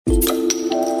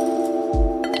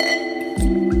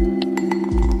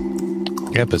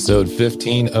Episode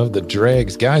 15 of The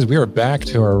Dregs. Guys, we are back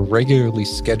to our regularly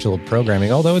scheduled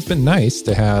programming, although it's been nice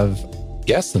to have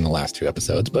guests in the last two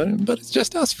episodes, but it's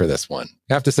just us for this one.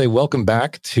 I have to say welcome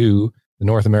back to the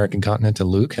North American continent to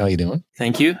Luke. How you doing?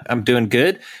 Thank you. I'm doing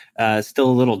good.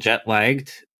 Still a little jet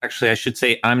lagged. Actually, I should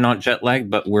say I'm not jet lagged,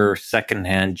 but we're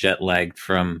secondhand jet lagged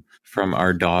from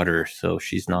our daughter. So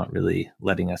she's not really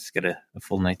letting us get a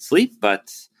full night's sleep,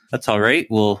 but that's all right.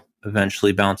 We'll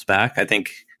eventually bounce back. I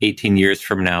think 18 years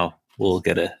from now, we'll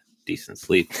get a decent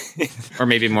sleep. Or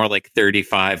maybe more like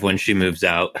 35 when she moves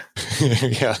out.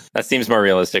 Yeah. That seems more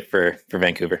realistic for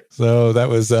Vancouver. So that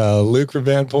was Luke from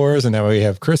Van Poors, and now we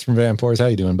have Chris from Van Poors. How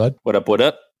you doing, bud? What up, what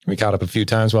up? We caught up a few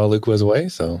times while Luke was away,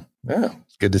 so yeah,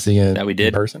 it's good to see you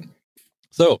in person.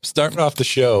 So starting off the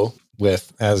show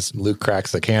with, as Luke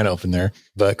cracks the can open there,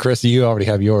 but Chris, you already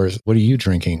have yours. What are you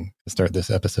drinking to start this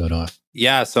episode off?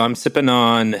 Yeah, so I'm sipping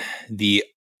on the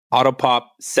Autopop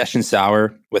Session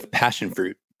Sour with passion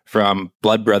fruit from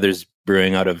Blood Brothers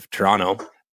Brewing out of Toronto.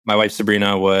 My wife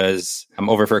Sabrina was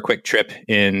over for a quick trip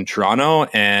in Toronto,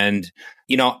 and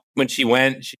when she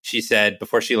went, she said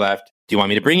before she left, "Do you want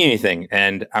me to bring you anything?"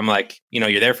 And I'm like,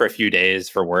 you're there for a few days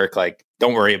for work, like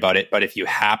don't worry about it. But if you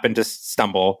happen to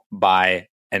stumble by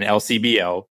an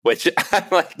LCBO, which I'm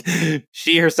like,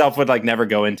 she herself would like never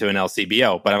go into an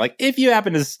LCBO, but I'm like, if you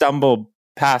happen to stumble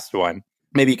past one,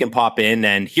 maybe you can pop in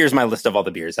and here's my list of all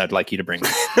the beers I'd like you to bring.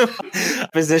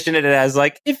 Position it as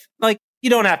like, if like, you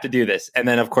don't have to do this. And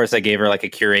then of course I gave her like a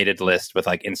curated list with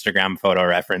like Instagram photo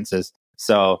references.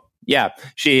 So yeah,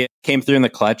 she came through in the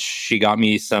clutch. She got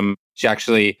me she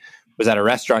actually was at a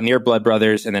restaurant near Blood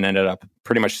Brothers and then ended up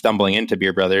pretty much stumbling into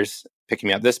Beer Brothers, picking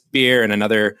me up this beer and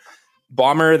another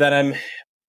bomber that I'm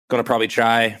going to probably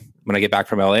try when I get back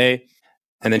from LA.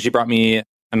 And then she brought me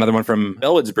another one from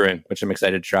Bellwoods Brewing, which I'm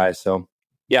excited to try. So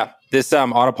yeah, this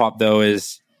Autopop though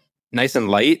is nice and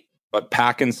light, but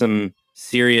packing some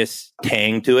serious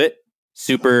tang to it.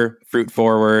 Super fruit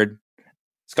forward.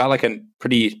 It's got like a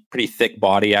pretty thick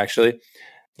body actually.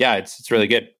 Yeah, it's really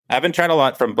good. I haven't tried a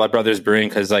lot from Blood Brothers Brewing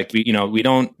because like they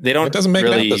don't. It doesn't make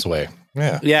really, it this way.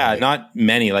 Yeah, not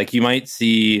many. Like you might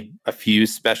see a few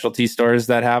specialty stores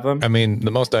that have them. I mean,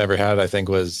 the most I ever had, I think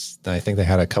they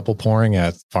had a couple pouring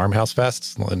at Farmhouse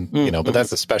Fest, and, but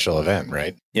that's a special event,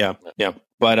 right? Yeah.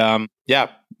 But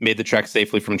made the trek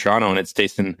safely from Toronto, and it's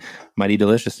tasting mighty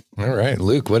delicious. All right,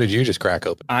 Luke, what did you just crack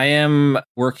open? I am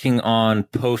working on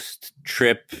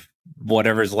post-trip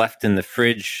whatever's left in the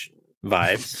fridge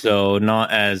vibes, so not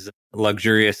as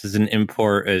luxurious as an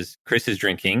import as Chris is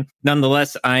drinking.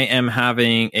 Nonetheless, I am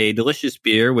having a delicious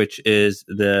beer, which is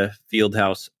the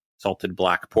Fieldhouse Salted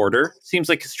Black Porter. Seems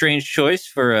like a strange choice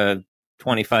for a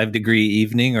 25-degree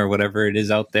evening or whatever it is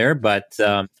out there, but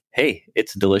hey,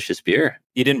 it's a delicious beer.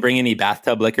 You didn't bring any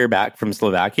bathtub liquor back from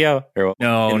Slovakia? Or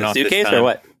no, in the not suitcase or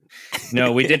what?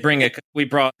 No, we did we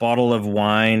brought a bottle of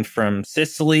wine from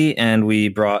Sicily, and we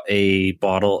brought a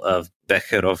bottle of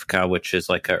Becherovka, which is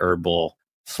like a herbal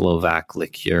Slovak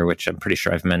liqueur, which I'm pretty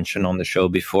sure I've mentioned on the show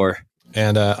before.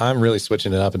 And I'm really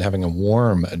switching it up and having a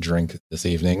warm drink this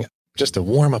evening, just to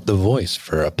warm up the voice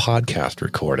for a podcast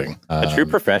recording. A true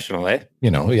professional, eh?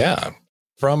 Yeah.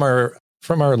 From our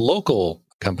local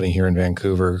company here in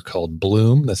Vancouver called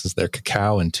Bloom. This is their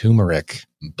cacao and turmeric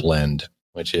blend,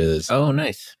 which is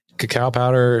nice. Cacao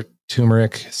powder,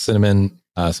 turmeric, cinnamon,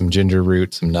 some ginger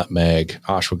root, some nutmeg,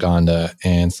 ashwagandha,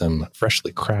 and some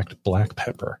freshly cracked black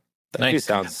pepper. That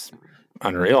sounds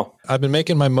unreal. I've been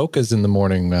making my mochas in the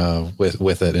morning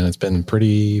with it, and it's been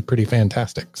pretty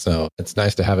fantastic. So it's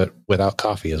nice to have it without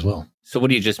coffee as well. So what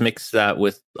do you just mix that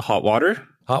with hot water?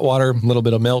 Hot water, a little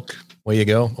bit of milk, away you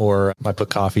go. Or I put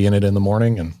coffee in it in the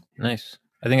morning. And nice.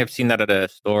 I think I've seen that at a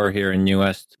store here in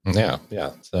US. Yeah.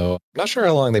 So not sure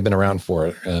how long they've been around for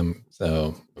it.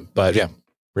 But yeah,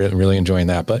 really enjoying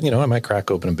that. But, I might crack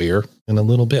open a beer in a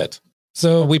little bit.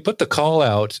 So we put the call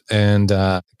out, and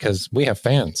because we have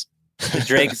fans.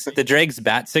 The Dregs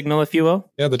bat signal, if you will.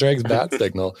 Yeah, the Dregs bat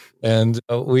signal. And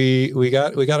we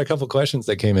got a couple questions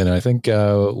that came in. And I think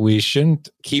we shouldn't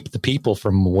keep the people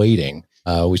from waiting.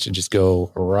 We should just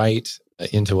go right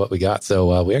into what we got.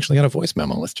 So we actually got a voice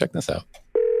memo. Let's check this out.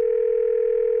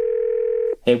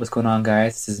 Hey, what's going on,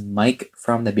 guys? This is Mike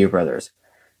from the Beer Brothers.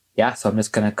 Yeah, so I'm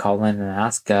just going to call in and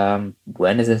ask,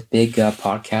 when is this big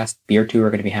podcast beer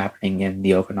tour going to be happening in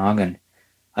the Okanagan?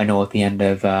 I know at the end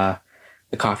of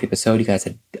the coffee episode, you guys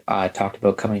had talked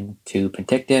about coming to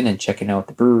Penticton and checking out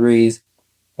the breweries,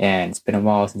 and it's been a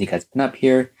while since you guys have been up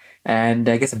here. And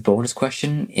I guess a bonus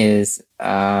question is,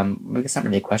 I guess not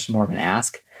really a question, more of an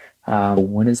ask.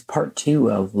 When is part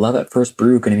 2 of Love at First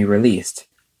Brew going to be released?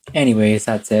 Anyways,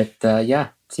 that's it. Yeah,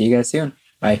 see you guys soon.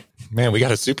 Bye. Man, we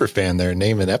got a super fan there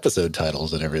naming episode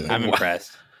titles and everything. I'm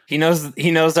impressed. He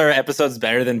knows our episodes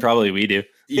better than probably we do.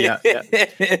 Yeah.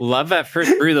 Love at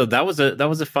First Brew, though, that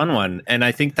was a fun one. And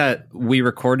I think that we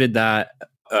recorded that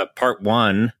part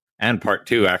 1 and part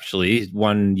 2 actually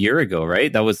 1 year ago,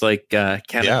 right? That was like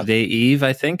Canada Day Eve,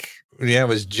 I think. Yeah, it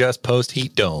was just post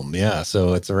Heat Dome. Yeah,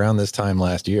 so it's around this time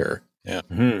last year. Yeah.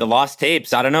 Mm-hmm. The Lost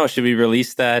Tapes. I don't know. Should we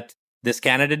release that this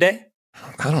Canada Day?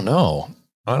 I don't know.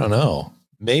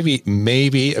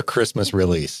 Maybe a Christmas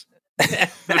release.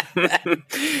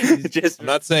 Just I'm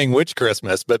not saying which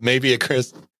Christmas, but maybe a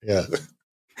Christmas. Yeah.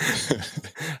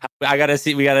 I gotta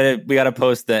see. We gotta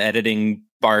post the editing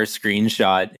bar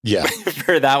screenshot. Yeah.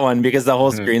 For that one, because the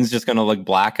whole screen's just gonna look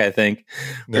black. I think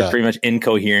we're pretty much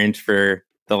incoherent for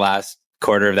the last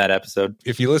quarter of that episode.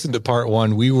 If you listen to part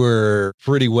 1, we were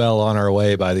pretty well on our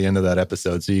way by the end of that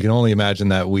episode. So you can only imagine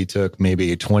that we took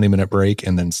maybe a 20-minute break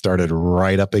and then started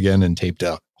right up again and taped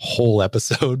a whole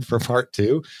episode for part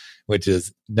 2, which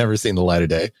has never seen the light of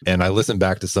day. And I listened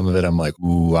back to some of it. I'm like,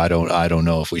 ooh, I don't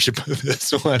know if we should put this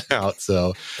one out.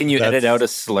 So can you edit out a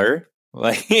slur?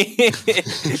 Like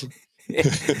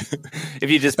if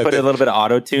you just put a little bit of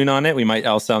auto tune on it, we might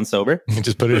all sound sober.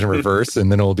 Just put it in reverse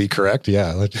and then it'll be correct.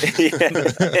 Yeah.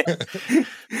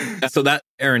 So that,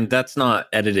 Aaron, that's not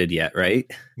edited yet,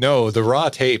 right? No, the raw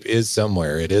tape is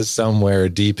somewhere. It is somewhere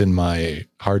deep in my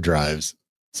hard drives.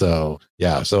 So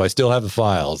yeah, so I still have the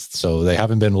files. So they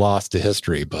haven't been lost to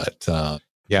history, but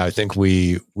yeah, I think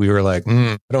we were like,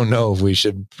 I don't know if we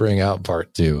should bring out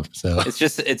part 2. So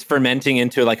it's fermenting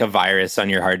into like a virus on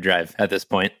your hard drive at this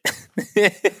point.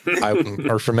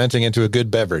 Or fermenting into a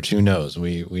good beverage. Who knows?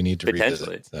 We need to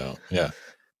revisit. So yeah.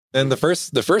 And the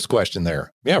first question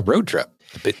there, road trip.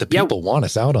 The people want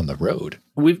us out on the road.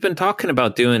 We've been talking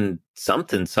about doing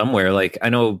something somewhere. Like I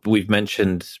know we've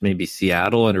mentioned maybe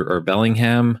Seattle or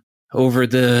Bellingham over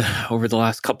the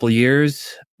last couple of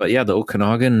years, but yeah, the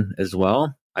Okanagan as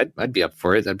well. I'd be up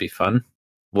for it. That'd be fun.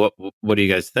 What do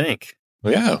you guys think?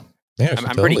 Well, yeah,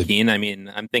 I'm pretty keen. I mean,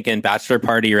 I'm thinking bachelor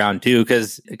party round 2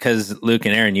 because Luke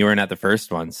and Aaron, you weren't at the first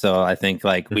one, so I think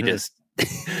like we just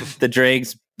the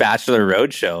Drags Bachelor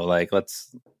Roadshow. Like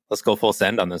let's go full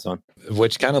send on this one.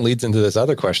 Which kind of leads into this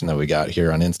other question that we got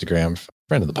here on Instagram.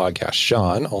 Friend of the podcast,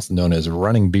 Sean, also known as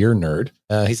Running Beer Nerd.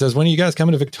 He says, when are you guys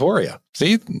coming to Victoria?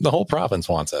 See, the whole province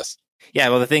wants us. Yeah,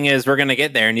 well, the thing is, we're going to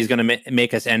get there and he's going to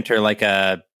make us enter like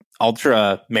a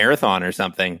ultra marathon or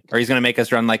something. Or he's going to make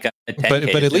us run like a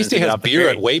 10K. But at least he has beer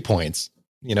at waypoints.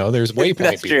 You know, there's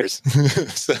waypoint beers.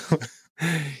 So.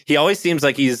 He always seems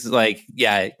like he's like,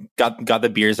 got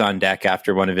the beers on deck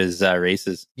after one of his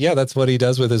races. Yeah, that's what he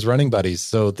does with his running buddies.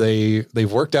 So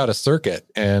they've worked out a circuit,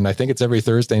 and I think it's every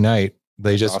Thursday night.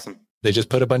 They just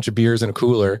put a bunch of beers in a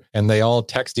cooler, and they all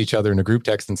text each other in a group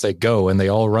text and say go, and they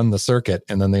all run the circuit,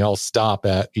 and then they all stop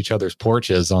at each other's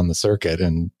porches on the circuit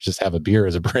and just have a beer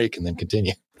as a break and then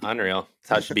continue. Unreal. That's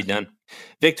how it should be done.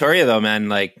 Victoria, though, man,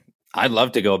 like I'd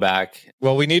love to go back.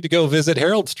 Well, we need to go visit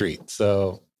Herald Street.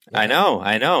 So I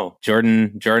know.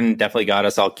 Jordan definitely got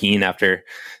us all keen after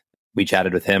we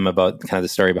chatted with him about kind of the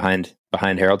story behind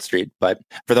Herald Street. But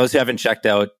for those who haven't checked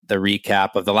out the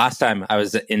recap of the last time I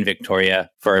was in Victoria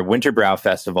for a Winter Brow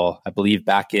Festival, I believe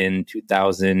back in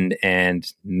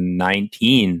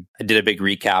 2019, I did a big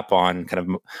recap on kind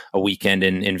of a weekend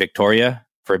in Victoria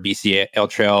for a BC Ale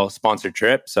Trail sponsored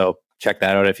trip. So check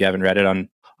that out if you haven't read it on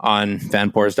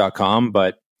fanpours.com.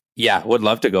 But yeah, would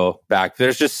love to go back.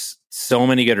 There's just so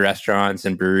many good restaurants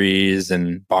and breweries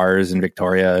and bars in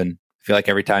Victoria. And I feel like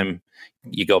every time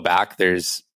you go back,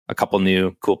 there's a couple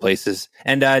new cool places.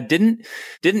 And didn't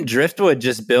Driftwood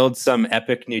just build some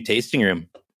epic new tasting room?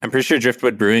 I'm pretty sure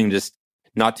Driftwood Brewing just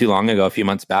not too long ago, a few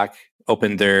months back,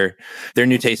 opened their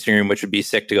new tasting room, which would be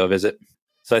sick to go visit.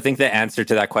 So I think the answer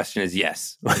to that question is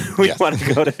yes. We want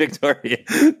to go to Victoria.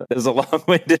 There's a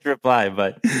long-winded reply,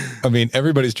 but I mean,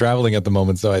 everybody's traveling at the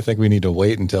moment, so I think we need to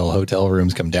wait until hotel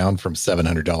rooms come down from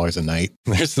 $700 a night.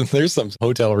 There's some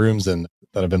hotel rooms that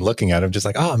I've been looking at. I'm just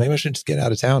like, maybe I should just get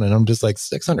out of town, and I'm just like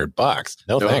 $600.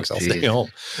 No thanks, I'll stay home.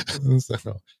 So.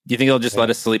 Do you think they'll just let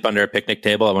us sleep under a picnic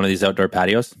table at one of these outdoor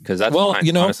patios? Because that's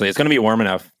fine. Honestly, it's going to be warm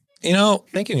enough.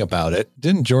 Thinking about it,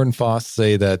 didn't Jordan Foss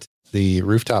say that the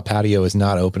rooftop patio is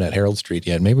not open at Herald Street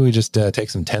yet? Maybe we just take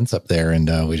some tents up there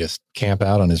and we just camp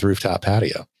out on his rooftop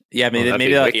patio. Yeah, maybe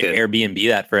like Airbnb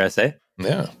that for us, eh?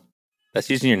 Yeah. That's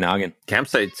using your noggin.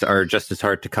 Campsites are just as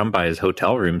hard to come by as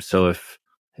hotel rooms. So if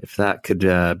that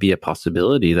could be a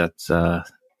possibility, that's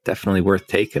definitely worth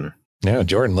taking. Yeah,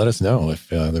 Jordan, let us know if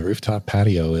the rooftop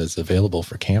patio is available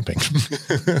for camping.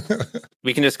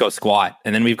 We can just go squat,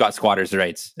 and then we've got squatters'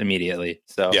 rights immediately.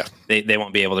 So yeah, they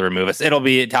won't be able to remove us. It'll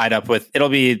be tied up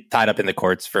in the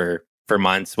courts for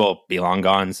months. We'll be long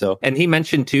gone. So, and he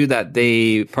mentioned too that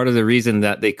part of the reason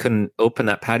that they couldn't open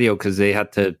that patio because they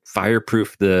had to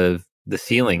fireproof the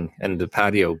ceiling and the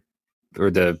patio, or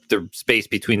the space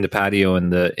between the patio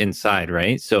and the inside,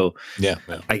 right? So yeah.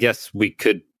 I guess we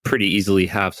could pretty easily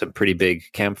have some pretty big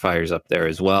campfires up there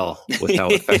as well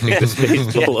without affecting the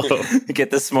space below. Get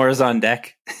the s'mores on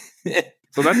deck.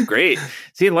 So that's great.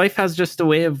 See, life has just a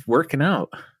way of working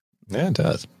out. Yeah, it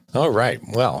does. All right.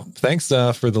 Well, thanks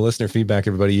for the listener feedback,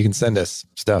 everybody. You can send us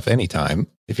stuff anytime.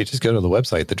 If you just go to the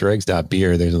website,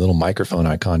 thedregs.beer, there's a little microphone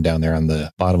icon down there on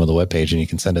the bottom of the webpage, and you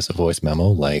can send us a voice memo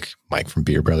like Mike from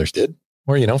Beer Brothers did,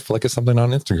 or, flick us something on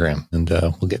Instagram, and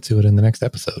we'll get to it in the next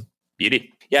episode.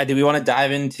 Beauty. Yeah, do we want to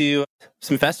dive into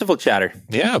some festival chatter?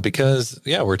 Yeah, because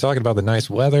we're talking about the nice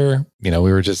weather. We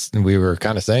were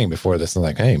kind of saying before this,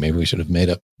 like, hey, maybe we should have met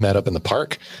up in the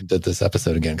park, did this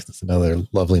episode again, because it's another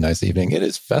lovely, nice evening. It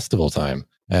is festival time.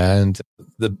 And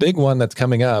the big one that's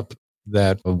coming up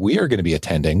that we are going to be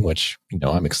attending, which,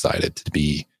 I'm excited to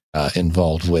be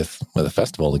involved with a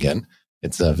festival again.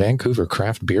 It's Vancouver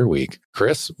Craft Beer Week.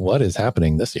 Chris, what is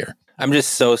happening this year? I'm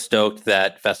just so stoked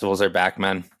that festivals are back,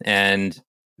 man. And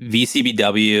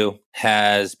VCBW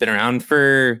has been around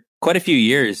for quite a few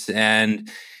years. And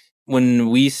when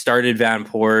we started Van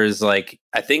Poors, I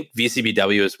think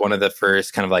VCBW was one of the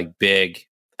first kind of big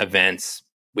events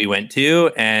we went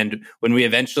to. And when we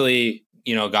eventually,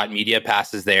 got media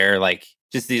passes there,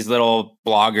 just these little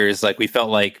bloggers, we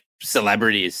felt like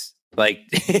celebrities.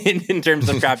 In terms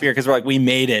of craft beer, because we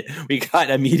made it. We got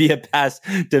a media pass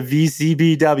to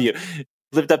VCBW.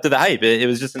 Lived up to the hype. It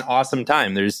was just an awesome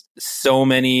time. There's so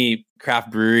many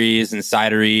craft breweries and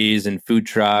cideries and food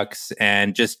trucks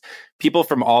and just people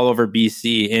from all over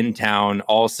BC in town,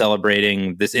 all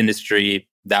celebrating this industry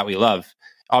that we love.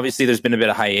 Obviously, there's been a bit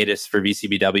of hiatus for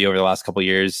VCBW over the last couple of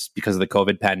years because of the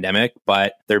COVID pandemic,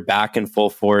 but they're back in full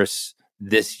force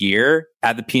this year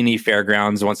at the PNE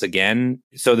Fairgrounds once again.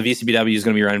 So the VCBW is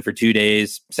going to be running for 2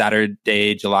 days,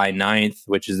 Saturday, July 9th,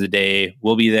 which is the day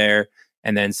we'll be there,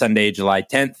 and then Sunday, July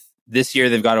 10th. This year,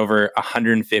 they've got over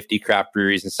 150 craft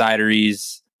breweries and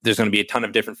cideries. There's going to be a ton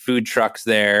of different food trucks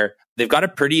there. They've got a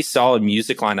pretty solid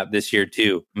music lineup this year,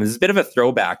 too. This is a bit of a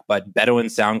throwback, but Bedouin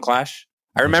Soundclash.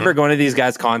 I remember going to these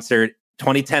guys' concert,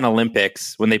 2010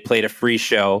 Olympics, when they played a free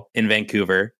show in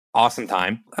Vancouver. Awesome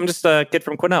time. I'm just a kid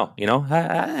from Quesnel,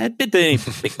 I've been to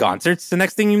big concerts. The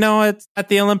next thing you know, it's at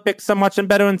the Olympics, I'm watching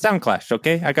Bedouin Soundclash,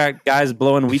 okay? I got guys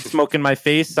blowing weed smoke in my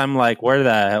face. I'm like, what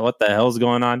the hell's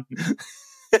going on?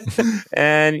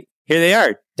 And here they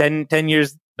are, 12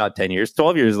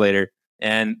 years later,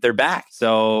 and they're back.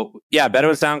 So yeah,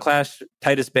 Bedouin Soundclash,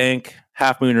 Titus Bank,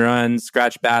 Half Moon Run,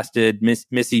 Scratch Bastard,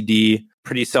 Missy D,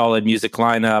 pretty solid music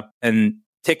lineup. And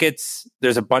tickets,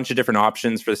 there's a bunch of different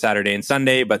options for Saturday and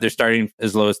Sunday, but they're starting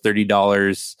as low as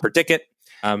 $30 per ticket.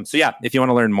 So yeah, if you want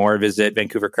to learn more, visit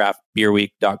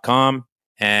VancouverCraftBeerWeek.com.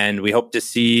 And we hope to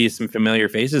see some familiar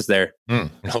faces there. A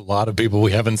lot of people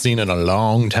we haven't seen in a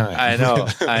long time.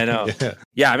 I know.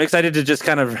 Yeah, I'm excited to just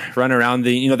kind of run around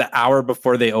the hour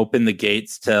before they open the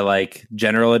gates to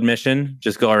general admission,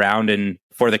 just go around, and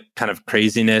before the kind of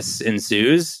craziness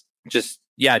ensues, just,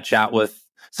 chat with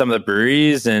some of the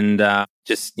breweries and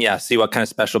see what kind of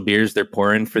special beers they're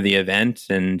pouring for the event.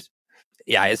 And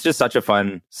yeah, it's just such a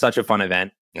fun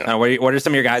event. Yeah. What are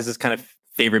some of your guys' kind of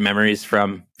favorite memories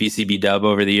from VCBW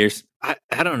over the years?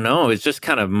 I don't know. It's just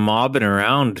kind of mobbing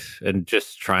around and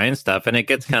just trying stuff. And it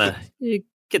gets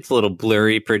a little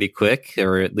blurry pretty quick,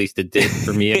 or at least it did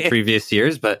for me in previous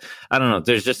years. But I don't know.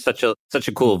 There's just such a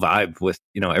cool vibe with,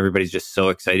 everybody's just so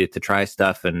excited to try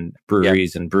stuff, and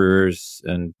breweries and brewers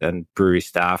and brewery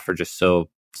staff are just so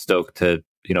stoked to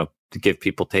give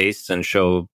people tastes and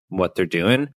show what they're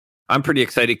doing. I'm pretty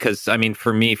excited because,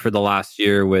 for me, for the last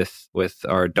year with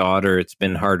our daughter, it's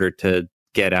been harder to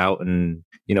get out and,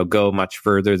 go much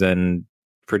further than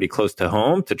pretty close to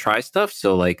home to try stuff.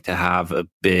 So to have a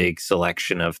big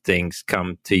selection of things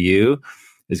come to you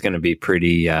is going to be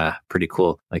pretty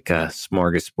cool. Like a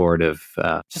smorgasbord of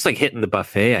just hitting the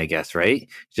buffet, I guess, right?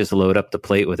 Just load up the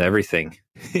plate with everything.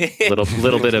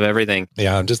 little bit of everything.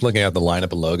 Yeah, I'm just looking at the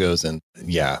lineup of logos, and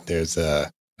there's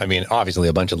obviously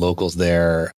a bunch of locals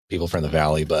there, people from the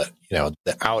Valley, but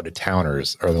the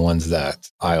out-of-towners are the ones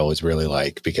that I always really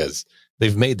like because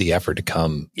they've made the effort to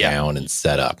come down and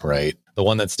set up, right? The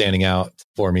one that's standing out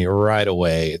for me right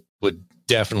away would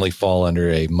definitely fall under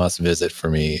a must visit for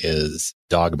me is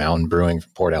Dog Mountain Brewing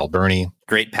from Port Alberni.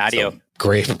 Great patio. So,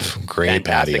 Great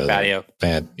Fantastic patio.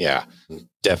 Yeah,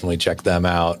 definitely check them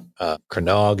out.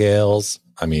 Cronog Ales.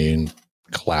 I mean,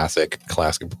 classic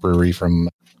brewery from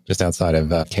just outside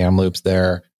of Kamloops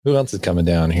there. Who else is coming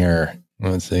down here?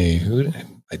 Let's see.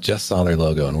 I just saw their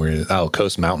logo and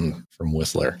Coast Mountain from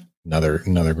Whistler.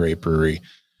 Another great brewery.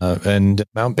 And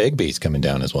Mount Begbie's coming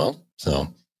down as well. So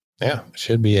yeah,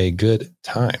 should be a good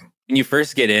time. When you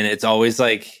first get in, it's always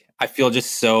like, I feel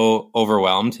just so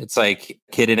overwhelmed. It's like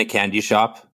a kid in a candy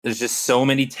shop. There's just so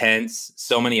many tents,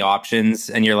 so many options.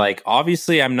 And you're like,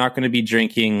 obviously, I'm not going to be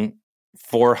drinking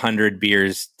 400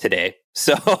 beers today.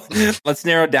 So let's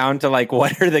narrow down to like,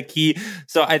 what are the key?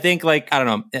 So I think like, I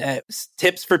don't know,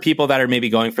 tips for people that are maybe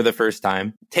going for the first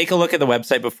time. Take a look at the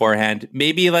website beforehand.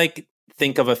 Maybe like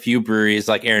think of a few breweries,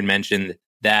 like Aaron mentioned,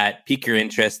 that pique your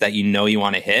interest that you know you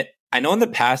want to hit. I know in the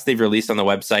past they've released on the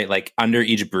website, like under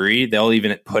each brewery, they'll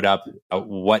even put up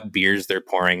what beers they're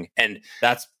pouring. And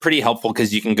that's pretty helpful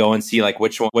because you can go and see like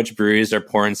which breweries are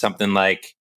pouring something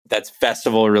like that's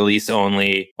festival release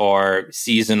only or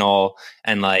seasonal.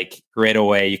 And like right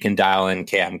away you can dial in,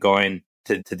 okay, I'm going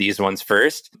to these ones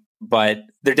first. But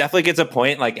there definitely gets a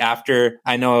point like after,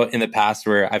 I know in the past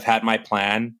where I've had my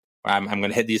plan, I'm going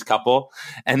to hit these couple.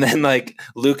 And then like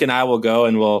Luke and I will go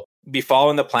and we'll be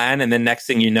following the plan, and then next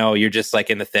thing you know, you're just like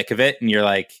in the thick of it, and you're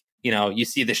like, you know, you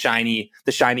see the shiny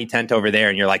tent over there,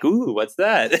 and you're like, ooh, what's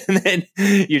that? And then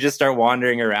you just start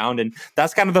wandering around, and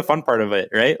that's kind of the fun part of it,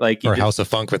 right? Like, House of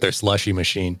Funk with their slushy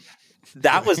machine.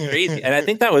 That was crazy, and I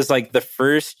think that was like the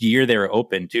first year they were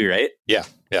open too, right? Yeah.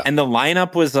 And the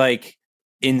lineup was like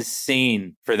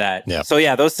insane for that. Yeah. So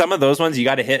yeah, some of those ones you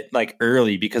got to hit like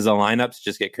early because the lineups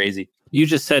just get crazy. You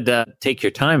just said take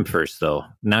your time first, though.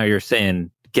 Now you're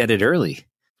saying get it early.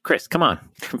 Chris, come on.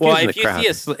 Well,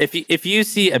 if you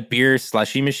see a beer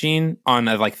slushy machine on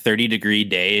a like 30-degree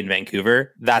day in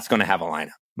Vancouver, that's going to have a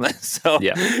lineup. So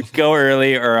go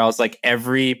early, or else like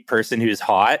every person who's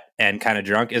hot and kind of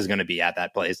drunk is going to be at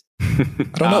that place. I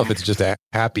don't know if it's just a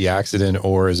happy accident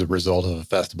or as a result of a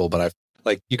festival, but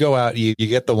like you go out, you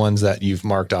get the ones that you've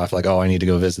marked off like, oh, I need to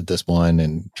go visit this one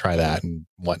and try that and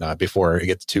whatnot before it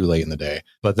gets too late in the day.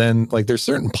 But then like there's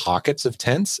certain pockets of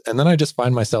tents. And then I just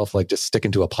find myself like just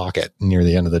sticking to a pocket near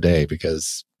the end of the day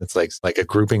because it's like a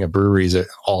grouping of breweries that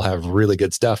all have really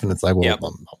good stuff. And it's like, well,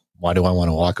 why do I want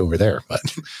to walk over there? But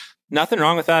nothing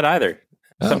wrong with that either.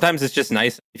 Oh. Sometimes it's just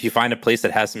nice if you find a place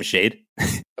that has some shade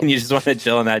and you just want to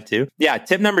chill in that too. Yeah.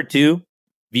 Tip number 2,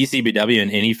 VCBW and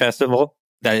any festival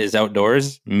that is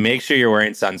outdoors, make sure you're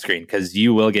wearing sunscreen because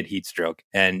you will get heat stroke.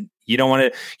 And you don't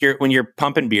want to, when you're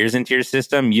pumping beers into your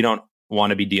system, you don't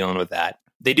want to be dealing with that.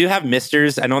 They do have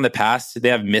misters. I know in the past, they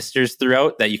have misters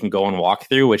throughout that you can go and walk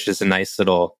through, which is a nice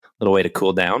little way to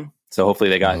cool down. So hopefully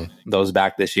they got those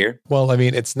back this year. Well, I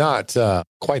mean, it's not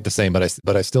quite the same, but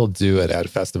I still do it at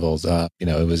festivals. You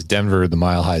know, it was Denver, the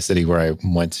Mile High City, where I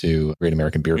went to Great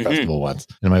American Beer Festival once.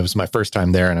 And it was my first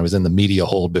time there. And I was in the media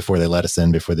hold before they let us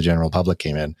in, before the general public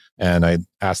came in. And I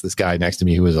asked this guy next to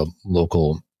me who was a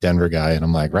local Denver guy. And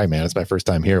I'm like, right, man, it's my first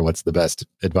time here. What's the best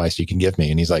advice you can give me?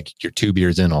 And he's like, you're 2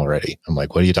 beers in already. I'm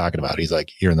like, what are you talking about? He's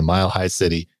like, you're in the Mile High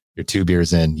City. You're 2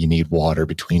 beers in. You need water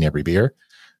between every beer.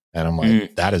 And I'm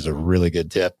like, that is a really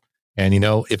good tip. And, you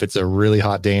know, if it's a really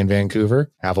hot day in Vancouver,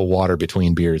 have a water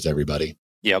between beers, everybody.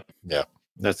 Yep. Yeah.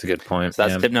 That's a good point. So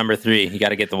that's tip number 3. You got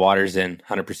to get the waters in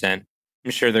 100%.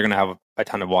 I'm sure they're going to have a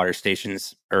ton of water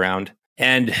stations around.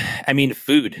 And I mean,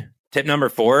 food. Tip number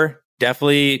 4,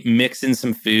 definitely mix in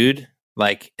some food,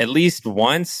 like at least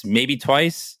once, maybe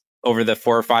twice over the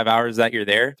 4 or 5 hours that you're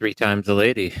there. 3 times a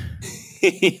lady.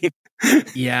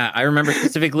 Yeah, I remember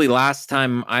specifically last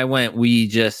time I went, we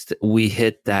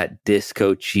hit that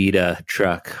Disco Cheetah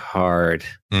truck hard.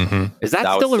 Mm-hmm. Is that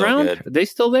still around? Are they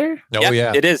still there? Oh,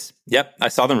 yeah. It is. Yep. I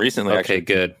saw them recently. Okay, actually.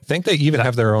 Good. I think they even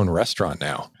have their own restaurant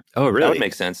now. Oh, really? That would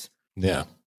make sense. Yeah.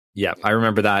 Yeah, I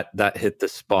remember that hit the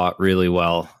spot really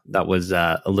well. That was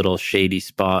a little shady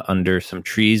spot under some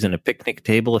trees and a picnic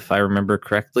table, if I remember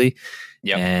correctly.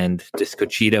 Yeah. And Disco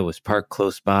Cheetah was parked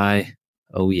close by.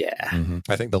 Oh, yeah. Mm-hmm.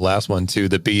 I think the last one, too,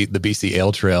 the BC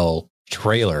Ale Trail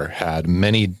trailer had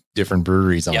many different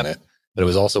breweries on it, but it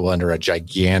was also under a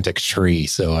gigantic tree.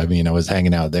 So, I mean, I was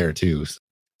hanging out there, too.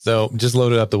 So just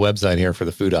loaded up the website here for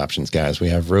the food options, guys. We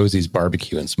have Rosie's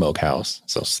Barbecue and Smokehouse.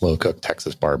 So slow cooked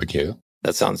Texas barbecue.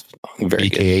 That sounds very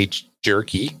BKH good.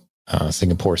 Jerky,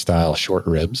 Singapore style short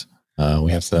ribs.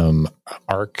 We have some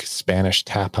Arc Spanish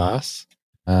tapas.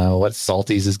 What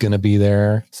Salties is going to be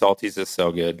there? Salties is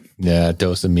so good. Yeah,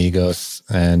 Dos Amigos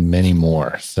and many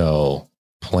more. So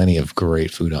plenty of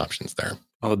great food options there.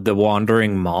 Oh, the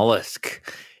Wandering Mollusk.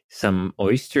 Some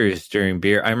oysters during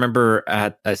beer. I remember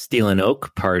at a Steel and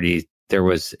Oak party, there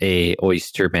was a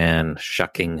oyster ban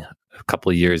shucking a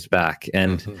couple of years back.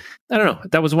 And I don't know,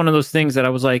 that was one of those things that I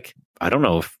was like, I don't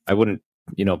know if I wouldn't,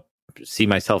 see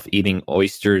myself eating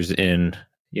oysters in,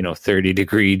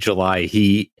 30-degree July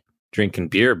heat, drinking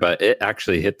beer, but it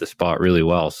actually hit the spot really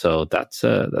well. So that's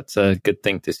a good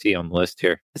thing to see on the list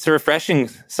here. It's a refreshing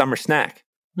summer snack.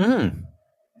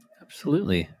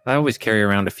 Absolutely. I always carry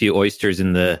around a few oysters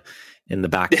in the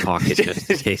back pocket just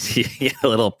in case you get a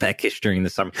little peckish during the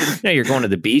summer. You're going to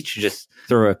the beach, you just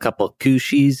throw a couple of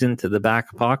coochies into the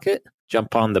back pocket,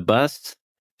 jump on the bus.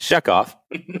 Shuck off.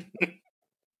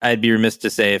 I'd be remiss to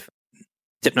say,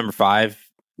 tip number 5,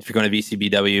 if you're going to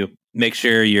VCBW, make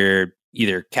sure you're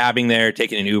either cabbing there,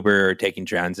 taking an Uber, or taking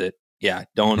transit. Yeah,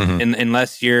 don't,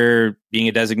 unless you're being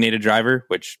a designated driver,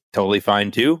 which totally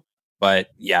fine too. But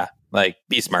yeah,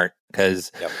 be smart,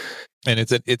 because... Yep. And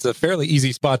it's a fairly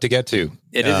easy spot to get to.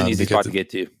 It is an easy spot to get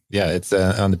to. Yeah, it's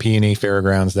on the P&E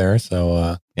Fairgrounds there.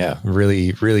 So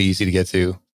really, really easy to get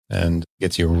to, and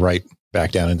gets you right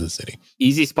back down into the city.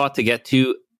 Easy spot to get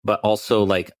to, but also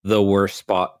the worst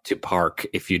spot to park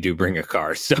if you do bring a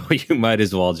car. So you might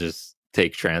as well just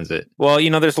take transit. Well,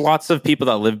 there's lots of people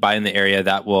that live by in the area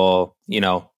that will,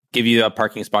 give you a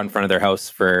parking spot in front of their house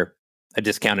for a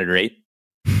discounted rate.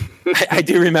 I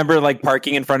do remember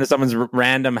parking in front of someone's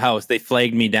random house. They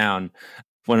flagged me down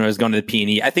when I was going to the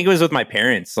P&E. I think it was with my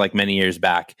parents many years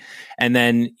back. And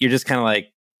then you're just kind of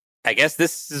I guess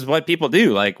this is what people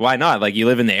do. Why not? You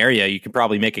live in the area, you could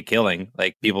probably make a killing.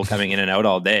 People coming in and out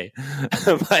all day.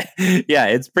 But yeah,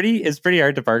 it's pretty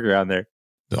hard to park around there.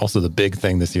 Also, the big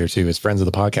thing this year too is friends of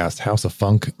the podcast, House of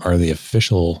Funk are the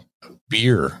official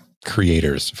beer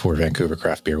creators for Vancouver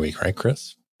Craft Beer Week, right,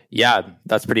 Chris? Yeah,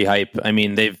 that's pretty hype. I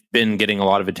mean, they've been getting a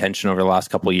lot of attention over the last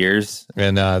couple of years.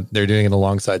 And they're doing it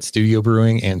alongside Studio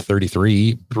Brewing and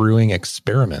 33 Brewing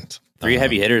Experiment. 3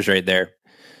 heavy hitters right there.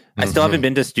 I still haven't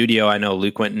been to Studio. I know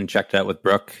Luke went and checked it out with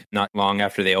Brooke not long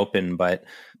after they opened, but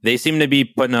they seem to be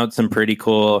putting out some pretty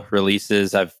cool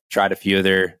releases. I've tried a few of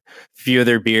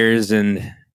their beers,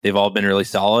 and they've all been really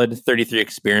solid. 33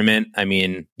 Experiment, I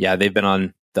mean, yeah, they've been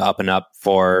on the up and up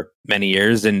for many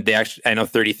years, and I know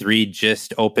 33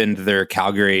 just opened their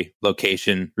Calgary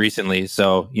location recently,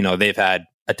 so they've had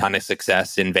a ton of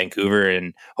success in Vancouver,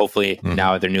 and hopefully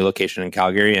now at their new location in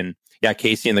Calgary. And yeah,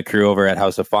 Casey and the crew over at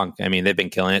House of Funk, I mean, they've been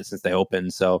killing it since they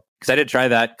opened. So excited to try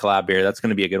that collab beer. That's going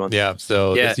to be a good one. Yeah.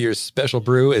 So this year's special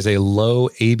brew is a low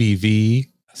ABV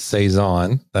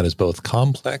Saison that is both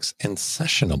complex and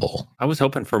sessionable. I was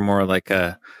hoping for more like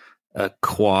a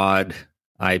quad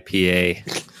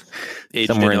IPA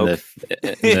somewhere in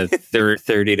the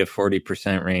 30 to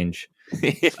 40% range.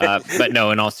 But no,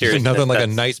 in all seriousness, nothing like a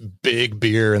nice big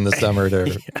beer in the summer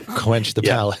to quench the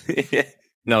palate.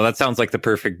 No, that sounds like the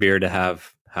perfect beer to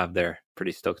have there.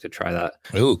 Pretty stoked to try that.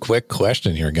 Ooh, quick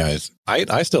question here, guys.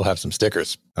 I still have some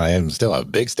stickers. Still have a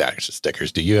big stash of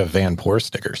stickers. Do you have Van Poor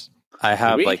stickers? I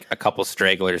have a couple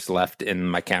stragglers left in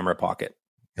my camera pocket.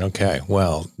 Okay,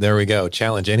 well, there we go.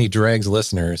 Challenge any Dregs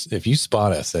listeners. If you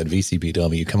spot us at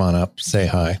VCBW, come on up, say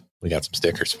hi. We got some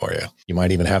stickers for you. You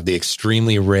might even have the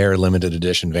extremely rare limited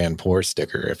edition Van Poor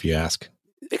sticker if you ask.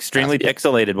 Extremely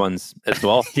pixelated ones as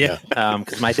well. Yeah.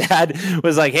 Because my dad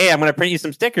was like, hey, I'm going to print you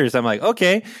some stickers. I'm like,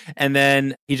 okay. And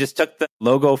then he just took the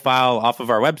logo file off of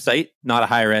our website, not a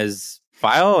high res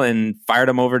file, and fired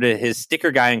them over to his sticker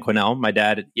guy in Quesnel. My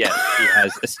dad, he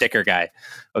has a sticker guy.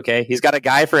 Okay. He's got a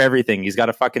guy for everything. He's got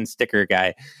a fucking sticker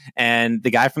guy. And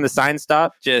the guy from the sign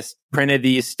stop just printed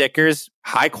these stickers,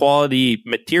 high quality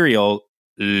material,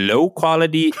 low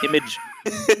quality image.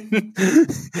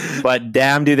 But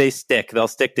damn, do they stick. They'll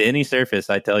stick to any surface,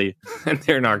 I tell you. And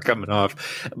they're not coming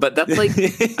off. But that's I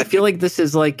feel like this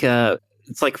is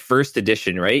it's like first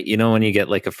edition, right? When you get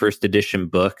like a first edition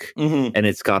book and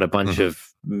it's got a bunch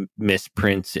of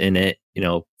misprints in it,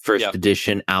 first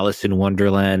edition Alice in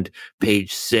Wonderland,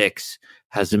 page 6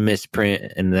 has a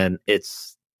misprint, and then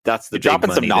that's the You're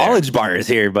dropping some knowledge bars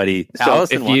here, buddy. So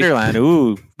Alice in Wonderland.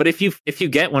 Ooh. But if you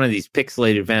get one of these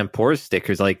pixelated Van Poor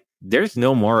stickers, there's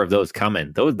no more of those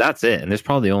coming. That's it. And there's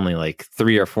probably only like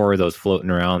 3 or 4 of those floating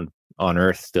around on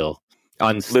Earth still.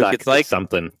 Unstuck. Luke, it's like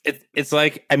something. It's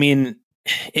like, I mean,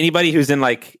 anybody who's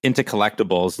into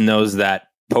collectibles knows that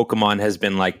Pokemon has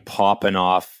been popping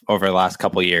off over the last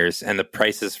couple of years, and the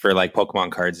prices for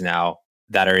Pokemon cards now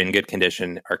that are in good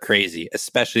condition are crazy,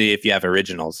 especially if you have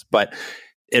originals. But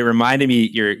it reminded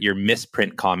me, your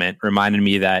misprint comment reminded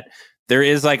me that there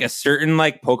is a certain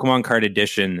Pokemon card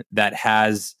edition that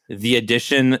has the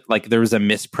edition, there was a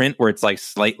misprint where it's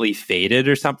slightly faded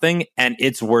or something, and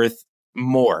it's worth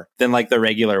more than the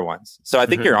regular ones. So I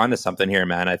think you're onto something here,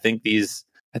 man. I think these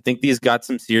got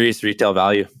some serious retail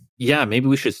value. Yeah, maybe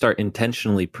we should start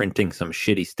intentionally printing some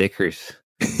shitty stickers.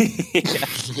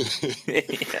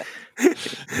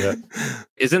 Yeah.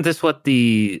 Isn't this what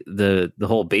the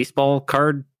whole baseball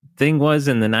card thing was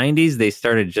in the 90s? They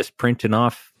started just printing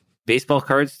off baseball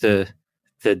cards to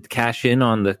cash in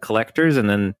on the collectors, and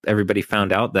then everybody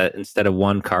found out that instead of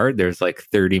one card, there's like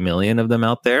 30 million of them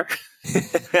out there.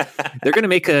 They're going to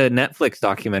make a Netflix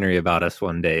documentary about us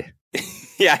one day.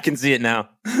 Yeah, I can see it now.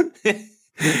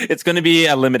 It's going to be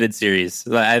a limited series.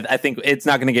 I think it's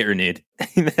not going to get renewed.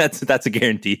 That's a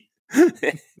guarantee.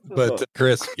 But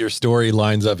Chris, your story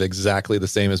lines up exactly the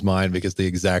same as mine because the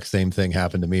exact same thing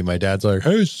happened to me. My dad's like,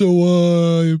 "Hey,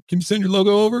 so can you send your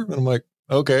logo over?" And I'm like,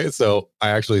 "Okay." So I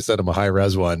actually sent him a high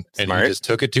res one, and Smart. he just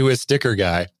took it to his sticker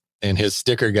guy, and his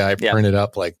sticker guy printed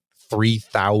up like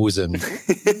 3,000 Why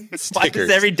stickers. does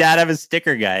every dad have a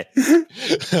sticker guy?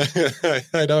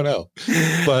 I don't know,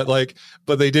 but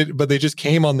they just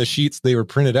came on the sheets they were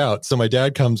printed out. So my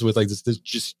dad comes with like this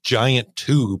just giant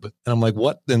tube, and I'm like,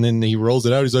 "What?" And then he rolls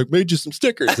it out. He's like, "Made you some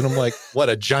stickers," and I'm like, "What?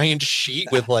 A giant sheet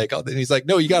with like?" And he's like,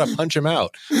 "No, you got to punch them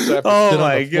out." So I have to sit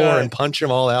on the floor and punch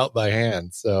them all out by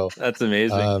hand. So That's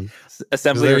amazing. so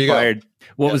Assembly there you go. required.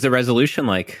 What was the resolution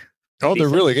like? Oh, they're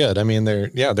Decent. really good. I mean, they're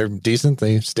decent.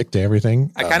 They stick to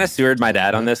everything. I kind of sewered my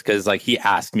dad on this because like he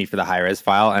asked me for the high res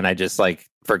file and I just like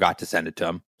forgot to send it to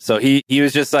him. So he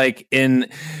was just like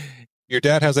Your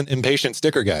dad has an impatient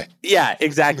sticker guy. yeah,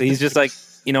 exactly. He's just like,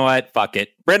 you know what? Fuck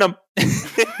it. Print them.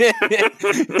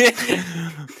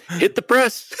 Hit the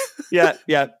press. Yeah.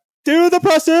 Do the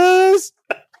presses.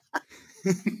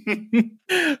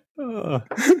 Oh,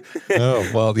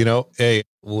 well, hey,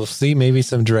 we'll see. Maybe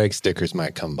some drag stickers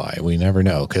might come by. We never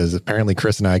know because apparently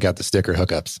Chris and I got the sticker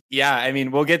hookups. Yeah, I mean,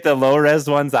 we'll get the low res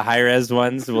ones, the high res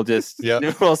ones. We'll just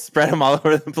we'll spread them all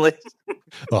over the place.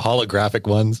 The holographic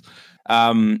ones.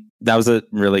 That was a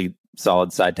really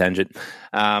solid side tangent.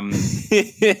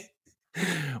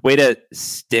 Way to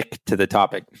stick to the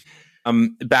topic.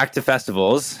 Back to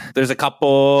festivals. There's a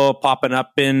couple popping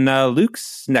up in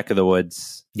Luke's neck of the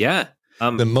woods. Yeah.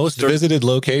 The most visited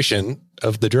location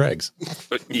of the dregs.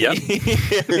 Yep.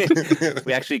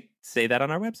 We actually say that on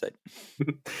our website.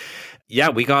 Yeah,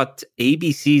 we got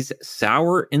ABC's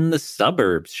Sour in the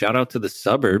Suburbs. Shout out to the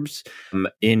Suburbs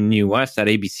in New West at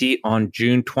ABC on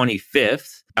June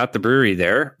 25th at the brewery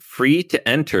there. Free to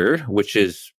enter, which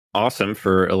is awesome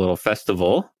for a little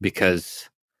festival because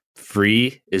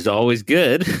free is always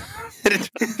good.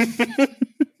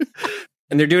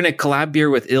 And they're doing a collab beer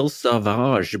with Il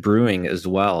Sauvage Brewing as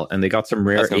well. And they got some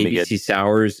rare ABC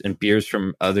sours and beers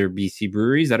from other BC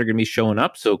breweries that are going to be showing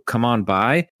up. So come on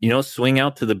by, swing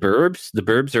out to the Burbs. The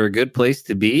Burbs are a good place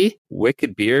to be.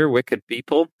 Wicked beer, wicked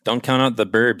people. Don't count out the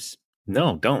Burbs.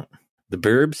 No, don't. The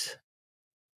Burbs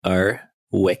are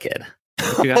wicked.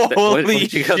 Holy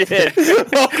shit.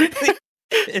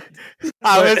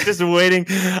 I was just waiting.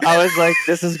 I was like,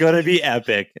 this is going to be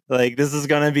epic. Like, this is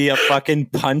going to be a fucking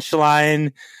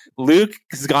punchline. Luke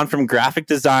has gone from graphic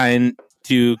design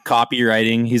to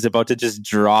copywriting. He's about to just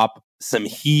drop some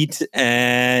heat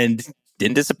and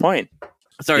didn't disappoint.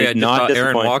 Sorry, I just saw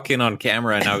Aaron walk in on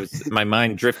camera and my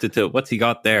mind drifted to what's he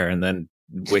got there? And then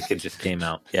Wicked just came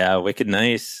out. Yeah, Wicked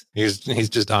nice. He's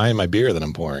just eyeing my beer that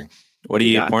I'm pouring. What are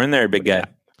you pouring there, big guy?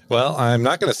 Well, I'm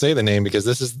not going to say the name because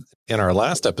this is in our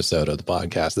last episode of the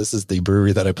podcast. This is the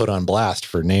brewery that I put on blast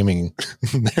for naming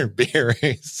their beer.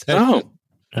 Interesting.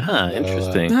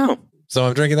 So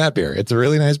I'm drinking that beer. It's a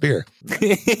really nice beer.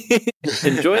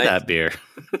 Enjoy that beer.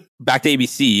 Back to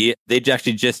ABC. They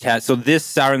actually just had, so this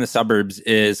Sour in the Suburbs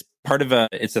is part of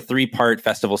it's a 3-part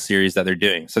festival series that they're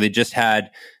doing. So they just had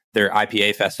their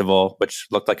IPA festival, which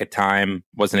looked like a time,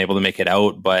 wasn't able to make it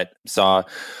out, but saw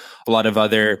a lot of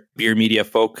other beer media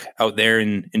folk out there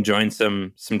and enjoying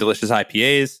some delicious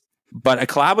IPAs. But a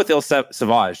collab with Il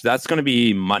Sauvage, that's going to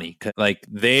be money. Like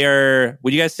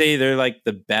would you guys say they're like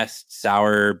the best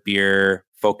sour beer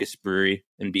focused brewery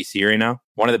in BC right now?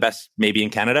 One of the best maybe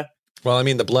in Canada? Well, I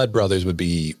mean, the Blood Brothers would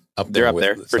be up there. They're up with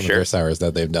there for some sure. of their sours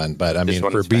that they've done. But I mean,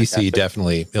 for BC, fantastic.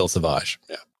 definitely Il Sauvage.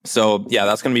 Yeah. So yeah,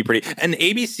 that's going to be pretty. And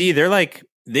ABC,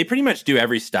 they pretty much do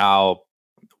every style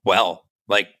well.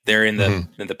 Like they're in the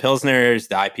Pilsners,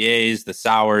 the IPAs, the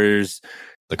sours.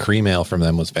 The cream ale from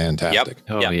them was fantastic. Yep.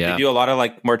 Oh, yeah. yeah. They do a lot of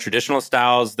like more traditional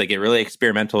styles. They get really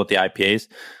experimental with the IPAs.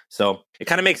 So it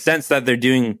kind of makes sense that they're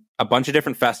doing a bunch of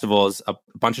different festivals, a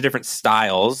bunch of different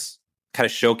styles, kind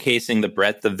of showcasing the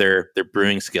breadth of their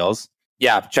brewing skills.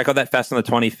 Yeah, check out that fest on the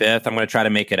 25th. I'm going to try to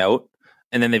make it out.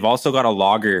 And then they've also got a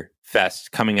lager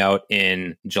fest coming out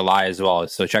in July as well.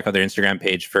 So check out their Instagram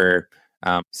page for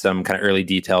some kind of early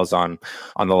details on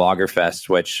the Lager Fest,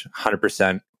 which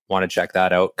 100% want to check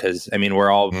that out because I mean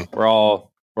we're all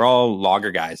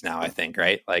logger guys now. I think,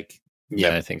 right? Like,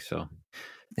 yeah, I think so.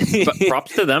 But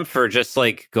props to them for just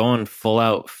like going full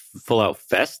out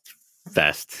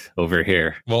fest over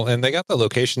here. Well, and they got the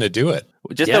location to do it.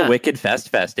 Just a wicked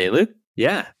fest, eh, Luke?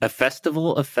 Yeah, a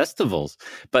festival of festivals.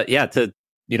 But yeah, to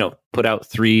put out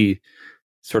 3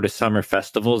 sort of summer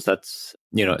festivals, that's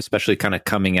especially kind of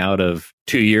coming out of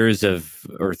 2 years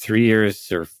or 3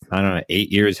 years or I don't know 8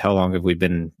 years. How long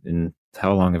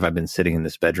have I been sitting in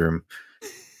this bedroom?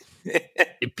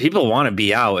 People want to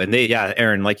be out, and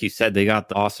Aaron, like you said, they got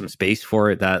the awesome space for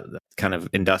it, that kind of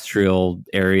industrial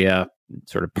area,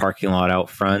 sort of parking lot out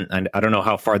front. And I don't know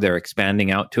how far they're expanding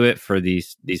out to it for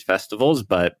these festivals,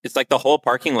 but it's like the whole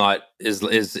parking lot is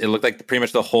it looked like pretty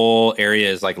much the whole area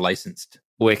is like licensed.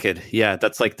 Wicked. Yeah,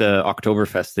 that's like the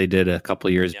Oktoberfest they did a couple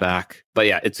of years back. But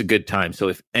yeah, it's a good time. So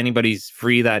if anybody's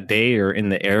free that day or in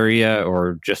the area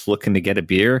or just looking to get a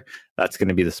beer, that's going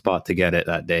to be the spot to get it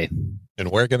that day.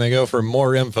 And where can they go for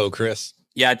more info, Chris?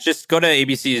 Yeah, just go to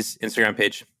ABC's Instagram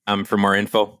page for more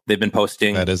info. They've been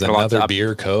posting. That is Another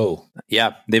Beer Co.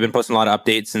 Yeah, they've been posting a lot of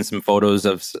updates and some photos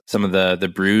of some of the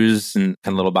brews and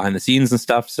kind of little behind the scenes and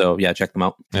stuff. So yeah, check them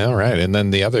out. All right. And then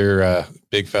the other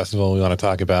big festival we want to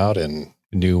talk about in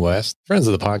New West, friends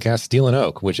of the podcast, Steel and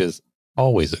Oak, which is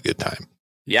always a good time.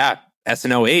 Yeah,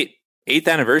 SNO 8th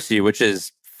anniversary, which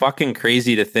is fucking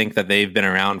crazy to think that they've been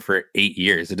around for 8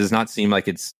 years. It does not seem like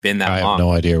it's been that long. I have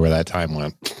no idea where that time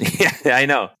went. Yeah, I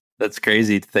know. That's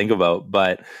crazy to think about.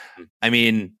 But I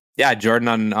mean, yeah,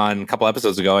 Jordan on a couple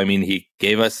episodes ago, I mean, he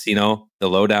gave us, the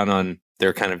lowdown on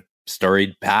their kind of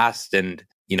storied past and,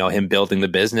 him building the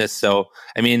business. So,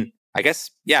 I mean, I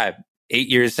guess, yeah, 8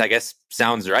 years, I guess,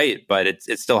 sounds right, but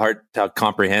it's still hard to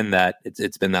comprehend that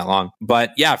it's been that long.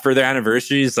 But yeah, for their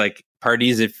anniversaries, like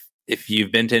parties, if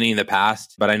you've been to any in the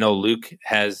past, but I know Luke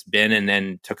has been and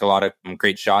then took a lot of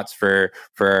great shots for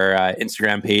our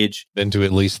Instagram page. Been to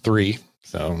at least 3.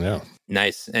 So yeah.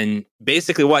 Nice. And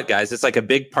basically what, guys? It's like a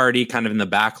big party kind of in the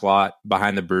back lot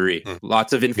behind the brewery.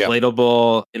 Lots of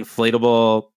inflatable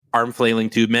arm flailing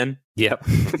tube men. Yep.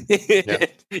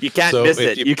 You can't miss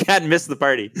it. You can't miss the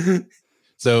party.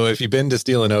 So if you've been to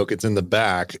Steel and Oak, it's in the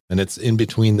back and it's in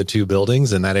between the 2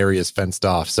 buildings and that area is fenced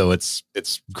off. So it's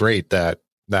great that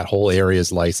whole area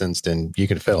is licensed and you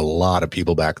can fit a lot of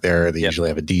people back there. They usually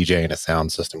have a DJ and a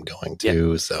sound system going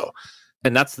too. So,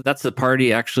 and that's the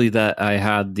party actually that I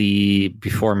had the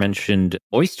before mentioned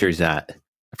oysters at.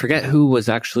 I forget who was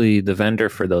actually the vendor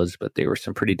for those, but they were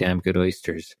some pretty damn good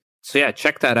oysters. So yeah,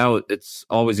 check that out. It's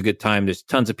always a good time. There's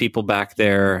tons of people back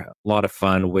there, a lot of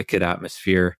fun, wicked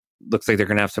atmosphere. Looks like they're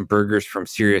going to have some burgers from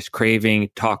Serious Craving,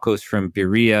 tacos from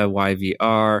Birria,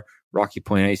 YVR, Rocky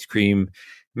Point Ice Cream,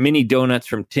 mini donuts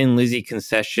from Tin Lizzy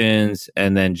Concessions,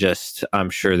 and then just, I'm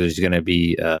sure there's going to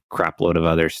be a crap load of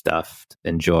other stuff to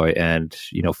enjoy. And,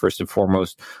 first and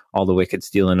foremost, all the wicked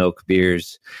Steel and Oak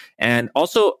beers. And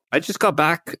also, I just got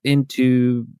back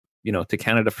into, to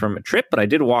Canada from a trip, but I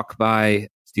did walk by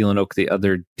Steel and Oak the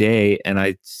other day, and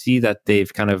I see that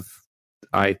they've kind of,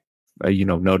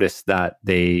 noticed that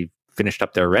they finished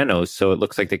up their renos. So it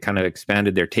looks like they kind of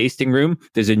expanded their tasting room.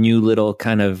 There's a new little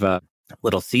kind of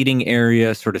little seating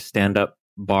area, sort of stand-up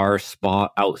bar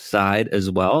spot outside as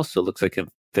well. So it looks like it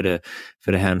fit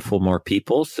a handful more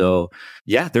people. So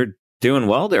yeah, they're doing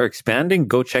well. They're expanding.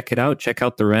 Go check it out. Check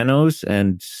out the renos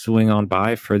and swing on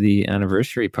by for the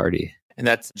anniversary party. And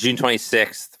that's June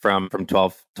 26th from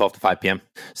 12 to 5 p.m.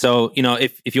 So,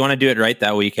 if you want to do it right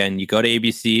that weekend, you go to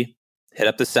ABC, hit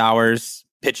up the Sours,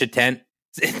 pitch a tent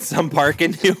in some park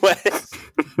in New West.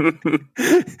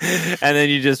 And then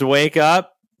you just wake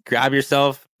up, grab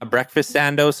yourself a breakfast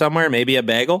sando somewhere, maybe a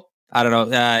bagel. I don't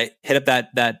know. Hit up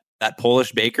that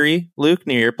Polish bakery, Luke,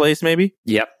 near your place, maybe.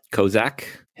 Yep. Kozak.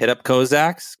 Hit up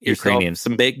Kozak's, Ukrainian,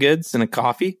 some baked goods and a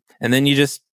coffee. And then you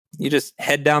just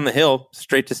head down the hill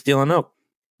straight to Steel and Oak.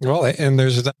 Well, and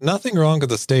there's nothing wrong with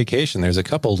the staycation. There's a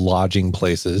couple lodging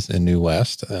places in New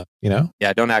West,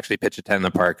 Yeah, don't actually pitch a tent in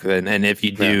the park. And if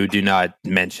you do not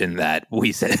mention that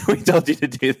we told you to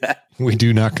do that. We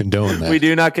do not condone that. We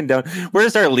do not condone. We're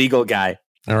just our legal guy.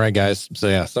 All right, guys. So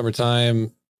yeah,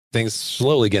 summertime, things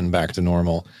slowly getting back to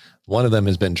normal. One of them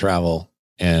has been travel,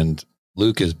 and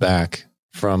Luke is back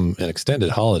from an extended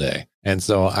holiday. And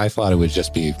so I thought it would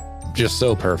just be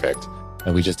so perfect.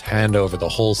 And we just hand over the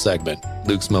whole segment,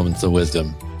 Luke's Moments of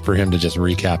Wisdom, for him to just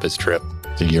recap his trip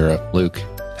to Europe. Luke,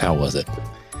 how was it?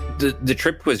 The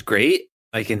trip was great.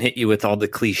 I can hit you with all the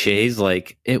cliches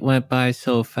like, it went by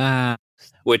so fast,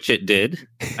 which it did.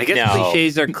 I guess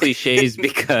cliches are cliches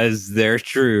because they're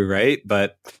true, right?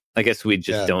 But I guess we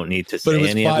just don't need to say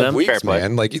any of them. Weeks,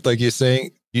 man. Like you're saying,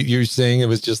 You're saying it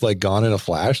was just like gone in a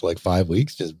flash, like 5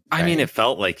 weeks? Just I mean, bang? it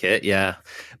felt like it, yeah.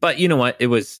 But you know what? It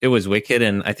was wicked.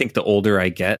 And I think the older I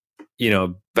get,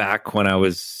 back when I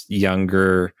was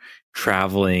younger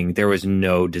traveling, there was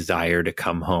no desire to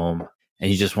come home. And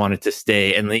you just wanted to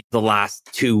stay. And the last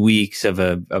 2 weeks of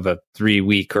a 3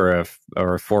 week or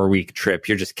a 4 week trip,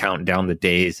 you're just counting down the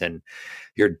days and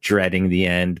you're dreading the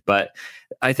end. But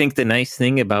I think the nice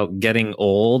thing about getting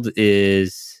old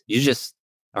is you just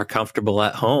are comfortable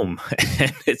at home,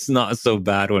 and it's not so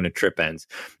bad when a trip ends.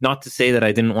 Not to say that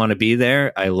I didn't want to be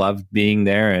there. I loved being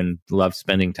there and loved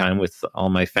spending time with all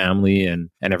my family and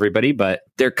everybody. But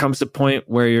there comes a point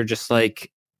where you're just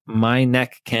like, my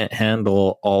neck can't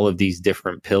handle all of these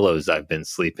different pillows I've been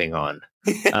sleeping on.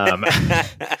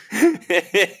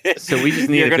 So we just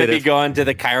need You're going to be going to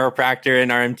the chiropractor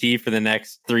and RMT for the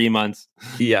next 3 months.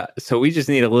 Yeah. So we just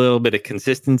need a little bit of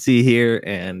consistency here,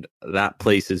 and that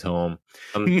place is home.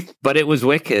 But it was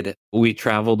wicked. We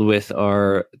traveled with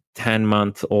our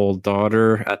 10-month-old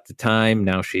daughter at the time.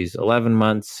 Now she's 11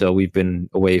 months. So we've been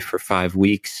away for 5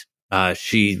 weeks.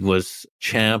 She was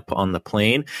champ on the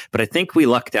plane, but I think we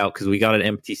lucked out because we got an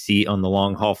empty seat on the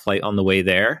long haul flight on the way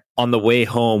there. On the way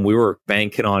home, we were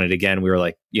banking on it again. We were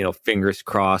like, fingers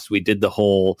crossed. We did the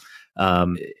whole,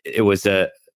 it was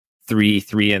a 3,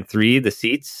 3, and 3, the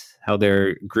seats, how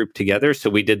they're grouped together. So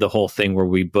we did the whole thing where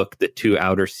we booked the 2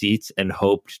 outer seats and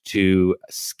hoped to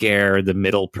scare the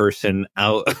middle person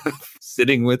out of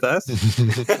sitting with us.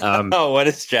 Oh, what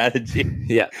a strategy.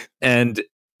 Yeah. And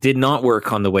did not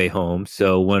work on the way home.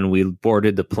 So when we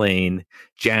boarded the plane,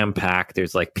 jam-packed,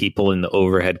 there's like people in the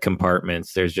overhead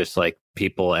compartments. There's just like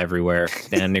people everywhere,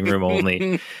 standing room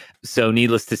only. So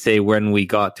needless to say, when we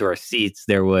got to our seats,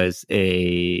 there was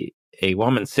a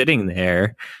woman sitting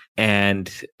there,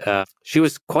 and she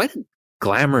was quite a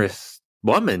glamorous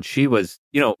woman. She was,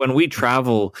 when we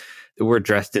travel, we're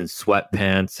dressed in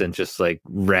sweatpants and just like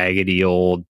raggedy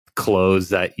old clothes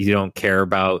that you don't care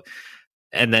about.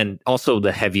 And then also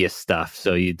the heaviest stuff,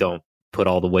 so you don't put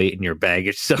all the weight in your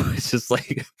baggage. So it's just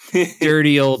like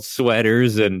dirty old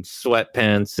sweaters and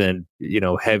sweatpants and,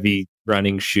 heavy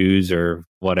running shoes or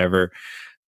whatever.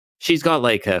 She's got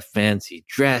like a fancy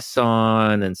dress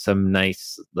on and some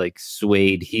nice like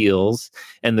suede heels.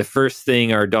 And the first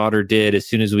thing our daughter did as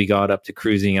soon as we got up to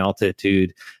cruising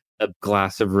altitude, a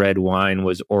glass of red wine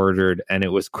was ordered, and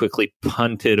it was quickly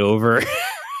punted over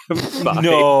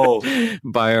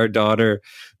by our daughter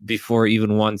before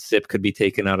even one sip could be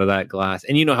taken out of that glass.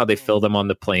 And you know how they fill them on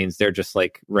the planes, they're just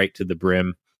like right to the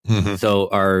brim. Mm-hmm. So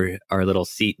our little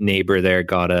seat neighbor there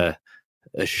got a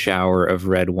shower of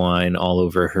red wine all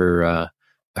over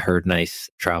her nice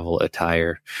travel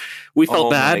attire. We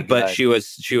felt bad, but she was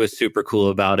super cool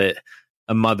about it.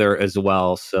 A mother as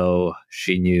well, so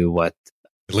she knew what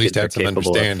at least had some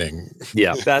understanding.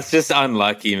 Yeah. That's just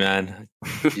unlucky, man.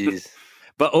 Jeez.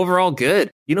 But overall, good.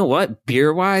 You know what?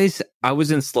 Beer-wise, I was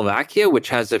in Slovakia, which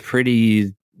has a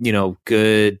pretty,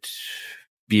 good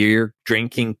beer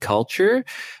drinking culture.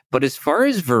 But as far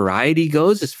as variety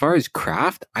goes, as far as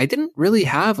craft, I didn't really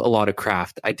have a lot of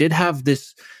craft. I did have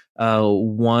this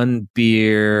one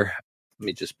beer. Let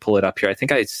me just pull it up here. I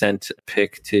think I sent a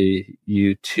pic to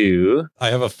you too. I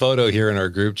have a photo here in our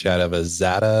group chat of a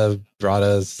Zata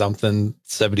Brada something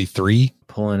 73.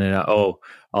 Pulling it out. Oh,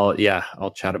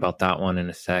 I'll chat about that one in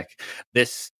a sec.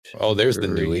 There's the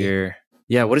new here.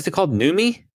 Yeah, what is it called?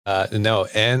 Numi? No,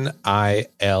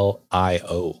 Nilio.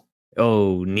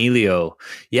 Oh, Nilio.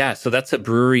 Yeah, so that's a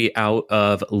brewery out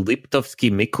of Liptovský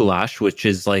Mikuláš, which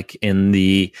is like in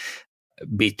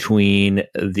between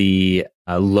the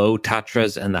low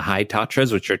Tatras and the high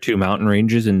Tatras, which are 2 mountain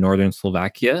ranges in northern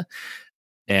Slovakia.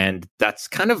 And that's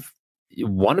kind of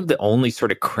one of the only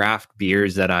sort of craft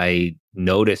beers that I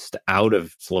noticed out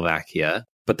of Slovakia.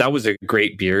 But that was a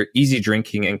great beer, easy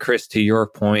drinking. And Chris, to your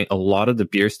point, a lot of the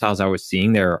beer styles I was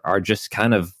seeing there are just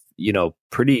kind of,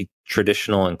 pretty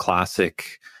traditional and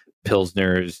classic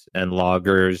pilsners and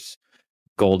lagers,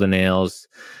 golden ales.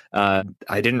 I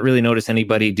didn't really notice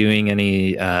anybody doing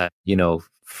any,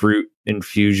 fruit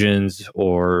infusions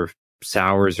or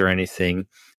sours or anything.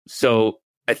 So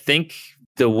I think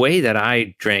the way that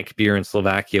I drank beer in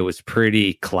Slovakia was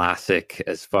pretty classic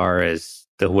as far as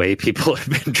the way people have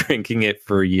been drinking it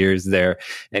for years there.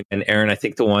 And Aaron, I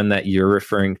think the one that you're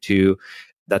referring to,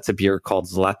 that's a beer called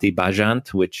Zlatý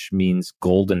Bažant, which means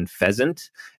golden pheasant.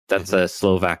 That's a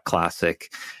Slovak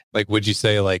classic. Like, would you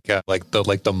say like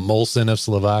the Molson of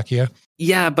Slovakia?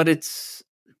 Yeah, but it's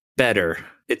better.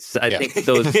 I think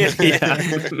those. Yeah.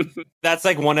 That's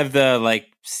like one of the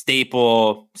like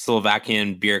staple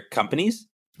Slovakian beer companies.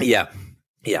 Yeah.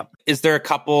 Yeah. Is there a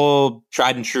couple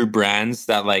tried and true brands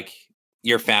that like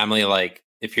your family, like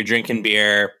if you're drinking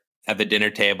beer at the dinner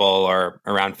table or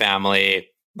around family,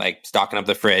 like stocking up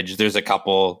the fridge, there's a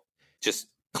couple just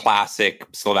classic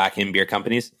Slovakian beer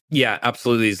companies. Yeah,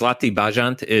 absolutely. Zlatý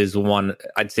Bažant is one,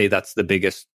 I'd say that's the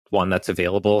biggest one that's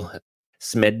available.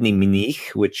 Smedný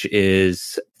Mních, which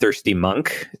is Thirsty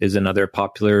Monk, is another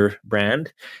popular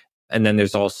brand. And then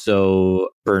there's also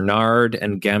Bernard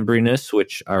and Gambrinus,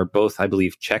 which are both, I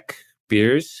believe, Czech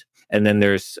beers. And then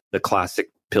there's the classic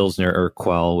Pilsner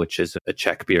Urquell, which is a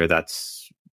Czech beer that's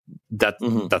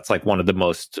like one of the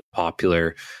most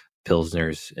popular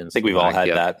Pilsners in Slovakia. I think we've all had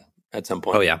that at some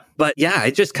point. Oh, yeah. But yeah,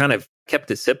 I just kind of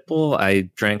kept it simple. I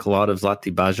drank a lot of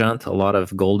Zlatý Bažant. A lot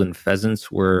of golden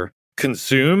pheasants were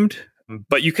consumed.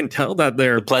 But you can tell that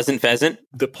they're... The Pleasant Pheasant?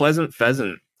 The Pleasant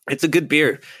Pheasant. It's a good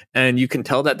beer. And you can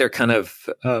tell that they're kind of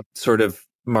sort of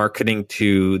marketing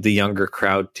to the younger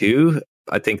crowd too.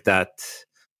 I think that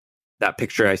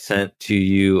picture I sent to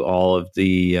you all of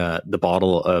the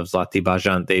bottle of Zlatý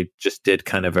Bažant, they just did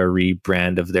kind of a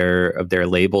rebrand of their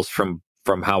labels from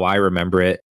how I remember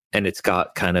it. And it's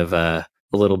got kind of a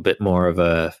little bit more of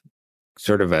a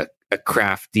sort of a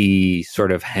crafty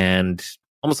sort of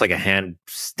almost like a hand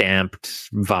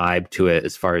stamped vibe to it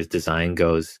as far as design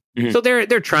goes. Mm-hmm. So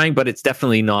they're trying, but it's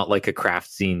definitely not like a craft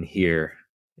scene here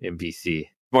in BC.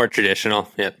 More traditional.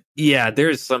 Yeah. Yeah.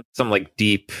 There's some like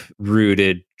deep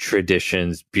rooted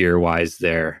traditions beer wise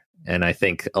there. And I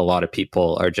think a lot of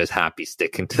people are just happy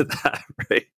sticking to that.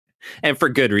 Right. And for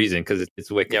good reason, because it's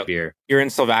wicked beer. You're in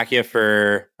Slovakia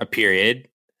for a period,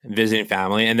 visiting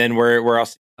family. And then where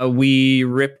else? We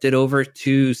ripped it over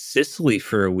to Sicily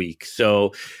for a week.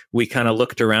 So we kind of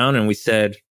looked around and we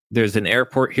said, there's an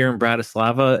airport here in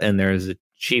Bratislava and there's a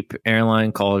cheap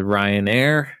airline called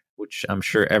Ryanair, which I'm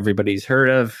sure everybody's heard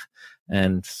of.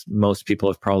 And most people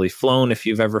have probably flown if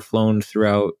you've ever flown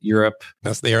throughout Europe.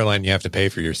 That's the airline you have to pay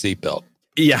for your seatbelt.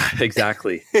 Yeah,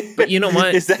 exactly. But you know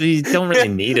what? You don't really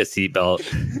need a seatbelt.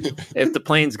 If the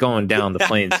plane's going down, the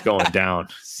plane's going down.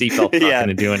 Seatbelt's not going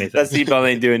to do anything. That seatbelt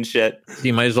ain't doing shit. So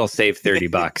you might as well save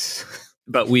 $30.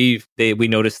 But we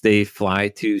noticed they fly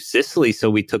to Sicily, so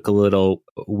we took a little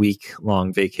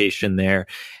week-long vacation there.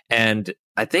 And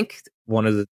I think one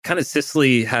of the kind of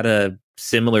Sicily had a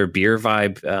similar beer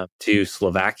vibe to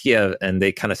Slovakia, and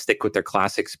they kind of stick with their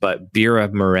classics. But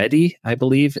Birra Moretti, I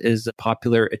believe, is a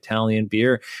popular Italian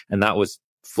beer, and that was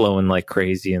flowing like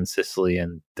crazy in Sicily,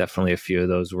 and definitely a few of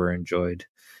those were enjoyed.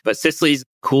 But Sicily's a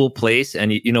cool place,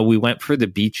 and we went for the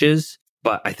beaches.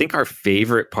 But I think our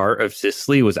favorite part of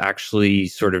Sicily was actually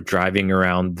sort of driving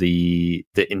around the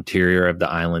interior of the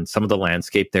island. Some of the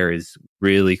landscape there is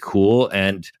really cool,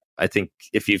 and I think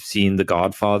if you've seen The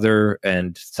Godfather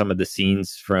and some of the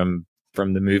scenes from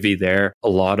the movie there, a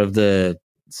lot of the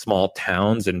small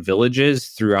towns and villages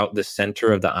throughout the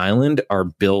center of the island are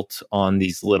built on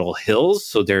these little hills.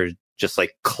 So they're just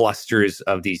like clusters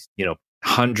of these,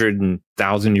 100 and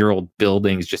 1,000-year-old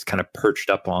buildings just kind of perched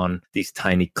up on these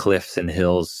tiny cliffs and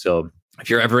hills. So if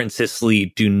you're ever in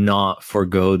Sicily, do not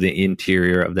forgo the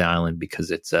interior of the island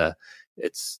because it's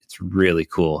really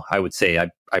cool. I would say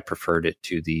I preferred it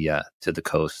to the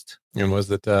coast. And was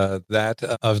it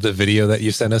that of the video that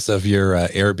you sent us of your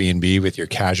Airbnb with your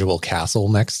casual castle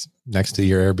next to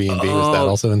your Airbnb? Was that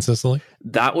also in Sicily?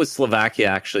 That was Slovakia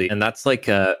actually, and that's like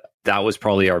that was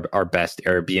probably our best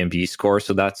Airbnb score.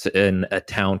 So that's in a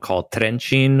town called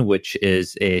Trenčín, which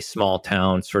is a small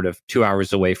town sort of 2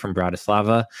 hours away from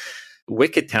Bratislava.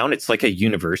 Wicked town. It's like a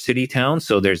university town.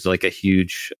 So there's like a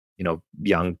huge,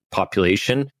 young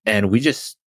population. And we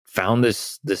just found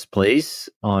this place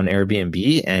on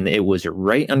Airbnb, and it was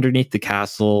right underneath the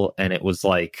castle, and it was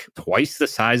like twice the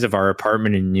size of our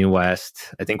apartment in New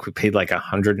West. I think we paid like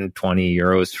 120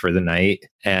 euros for the night,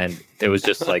 and it was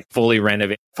just like fully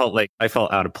renovated. I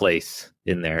felt out of place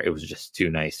in there. It was just too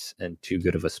nice and too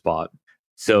good of a spot.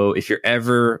 So if you're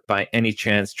ever by any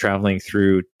chance traveling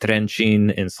through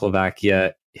Trenčín in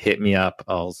Slovakia, hit me up.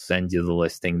 I'll send you the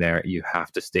listing there. You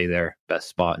have to stay there. Best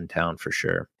spot in town for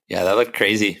sure. Yeah, that looked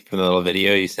crazy from the little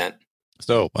video you sent.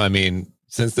 So, I mean,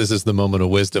 since this is the moment of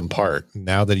wisdom part,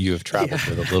 now that you have traveled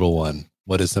with a little one,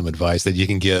 what is some advice that you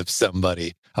can give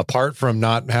somebody apart from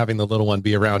not having the little one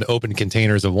be around open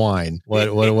containers of wine? What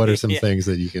are some things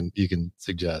that you can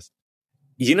suggest?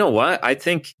 You know what? I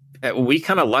think we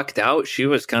kind of lucked out. She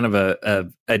was kind of a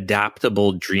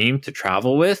adaptable dream to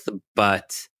travel with,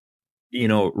 but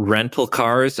rental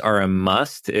cars are a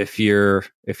must if you're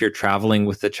traveling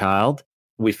with a child.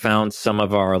 We found some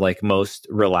of our like most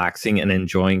relaxing and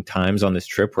enjoying times on this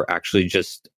trip were actually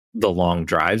just the long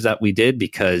drives that we did,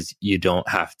 because you don't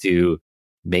have to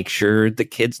make sure the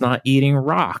kid's not eating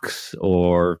rocks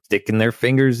or sticking their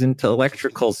fingers into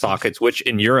electrical sockets, which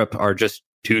in Europe are just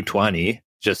 220.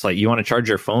 Just like you want to charge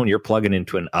your phone, you're plugging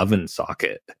into an oven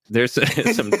socket. There's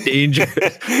some dangerous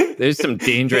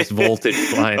voltage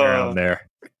flying around there.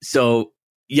 So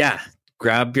yeah,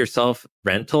 grab yourself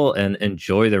rental and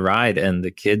enjoy the ride. And the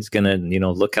kid's gonna,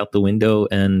 look out the window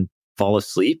and fall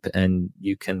asleep, and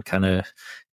you can kind of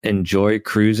enjoy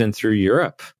cruising through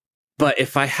Europe. But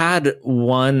if I had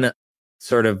one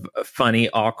sort of funny,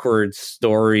 awkward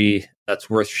story that's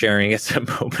worth sharing as a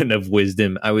moment of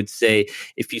wisdom, I would say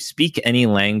if you speak any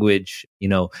language,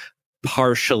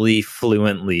 partially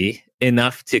fluently,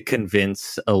 enough to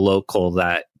convince a local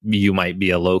that you might be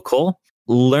a local,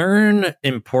 learn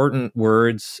important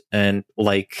words and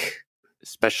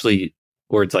especially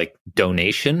words like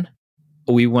donation.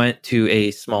 We went to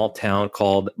a small town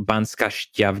called Banska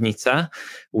Štiavnica,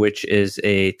 which is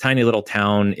a tiny little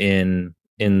town in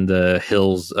the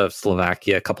hills of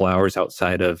Slovakia, a couple hours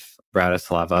outside of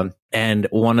Bratislava. And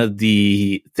one of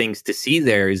the things to see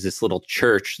there is this little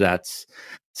church that's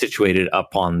situated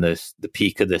up on the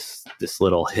peak of this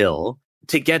little hill.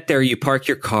 To get there, you park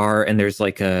your car and there's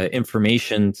like a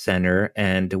information center.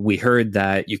 And we heard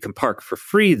that you can park for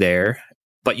free there,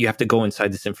 but you have to go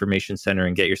inside this information center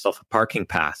and get yourself a parking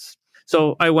pass.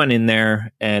 So I went in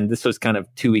there, and this was kind of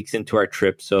 2 weeks into our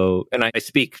trip. And I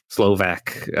speak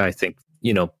Slovak, I think,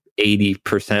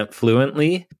 80%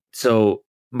 fluently. So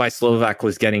my Slovak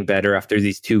was getting better after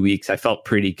these 2 weeks. I felt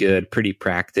pretty good, pretty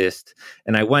practiced.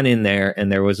 And I went in there,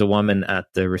 and there was a woman at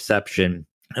the reception,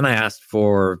 and I asked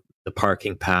for the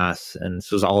parking pass, and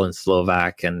this was all in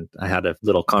Slovak. And I had a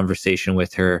little conversation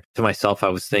with her. To myself, I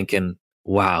was thinking,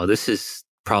 wow, this is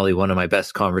probably one of my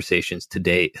best conversations to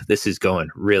date. This is going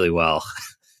really well.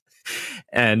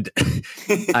 And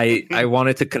I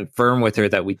wanted to confirm with her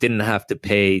that we didn't have to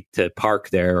pay to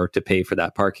park there or to pay for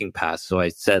that parking pass. So I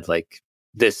said,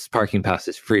 this parking pass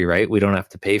is free, right? We don't have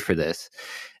to pay for this.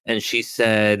 And she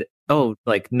said, oh,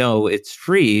 no, it's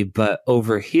free, but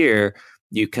over here,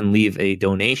 you can leave a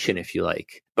donation if you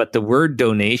like. But the word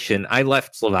donation, I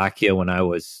left Slovakia when I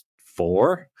was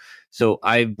 4. So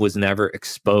I was never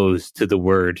exposed to the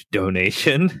word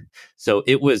donation. So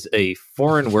it was a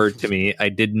foreign word to me. I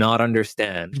did not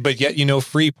understand. But yet,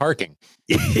 free parking.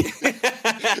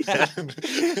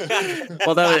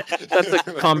 Well, that's a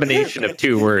combination of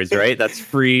 2 words, right? That's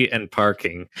free and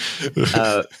parking.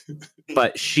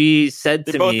 But she said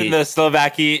to me... both in the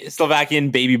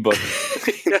Slovakian baby book.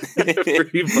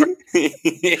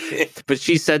 But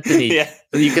she said to me,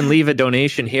 you can leave a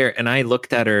donation here. And I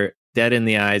looked at her dead in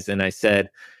the eyes and I said,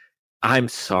 I'm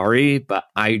sorry, but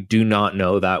I do not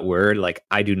know that word.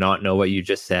 I do not know what you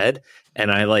just said. And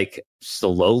I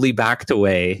slowly backed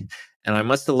away, and I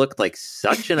must have looked like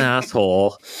such an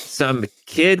asshole. Some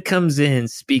kid comes in,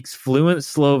 speaks fluent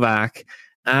Slovak,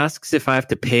 asks if I have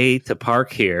to pay to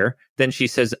park here. Then she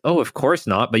says, oh, of course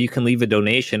not, but you can leave a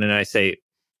donation. And I say,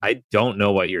 I don't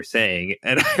know what you're saying.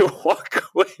 And I walk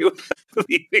away without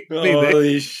leaving.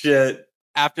 Holy shit.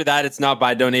 After that, it's not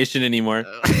by donation anymore.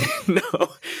 No.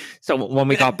 So when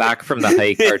we got back from the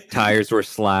hike, our tires were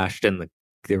slashed and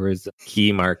there was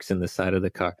key marks in the side of the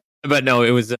car. But no,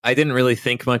 I didn't really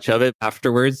think much of it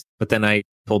afterwards. But then I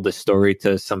told the story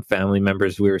to some family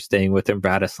members we were staying with in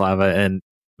Bratislava, and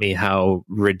how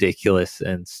ridiculous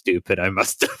and stupid I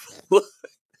must have looked.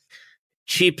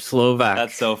 Cheap Slovak.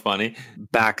 That's so funny.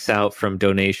 Backs out from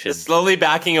donation. Slowly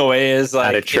backing away is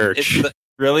at a church. It's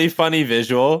really funny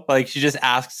visual. She just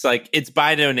asks, it's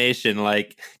by donation,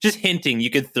 just hinting you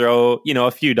could throw,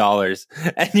 a few dollars,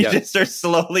 and you just start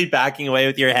slowly backing away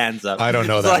with your hands up. I don't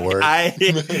know that word.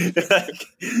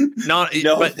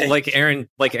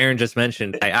 But Aaron just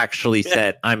mentioned, I actually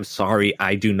said, I'm sorry,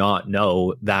 I do not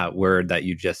know that word that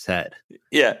you just said.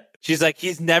 Yeah. She's like,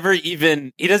 he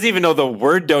doesn't even know the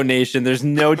word donation. There's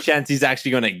no chance he's actually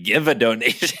going to give a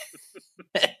donation.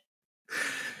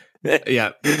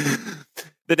 Yeah.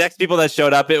 The next people that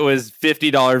showed up, it was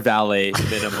 $50 valet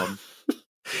minimum.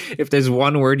 If there's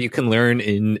one word you can learn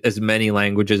in as many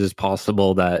languages as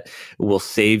possible that will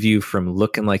save you from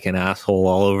looking like an asshole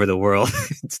all over the world,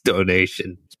 it's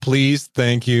donation. Please,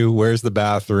 thank you. Where's the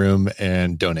bathroom?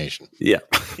 And donation. Yeah.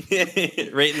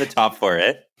 Right in the top for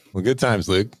it. Well, good times,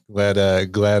 Luke.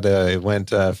 Glad it went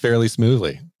fairly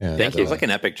smoothly. And, thank you. It was like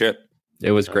an epic trip.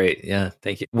 It was great. Yeah.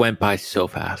 Thank you. Went by so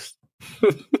fast.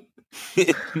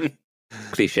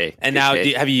 Cliche. And now,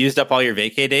 have you used up all your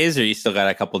vacay days, or you still got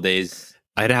a couple days?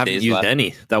 I haven't used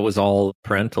any. That was all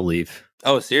parental leave.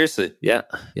 Oh, seriously? Yeah.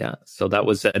 So that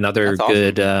was another That's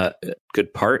awesome.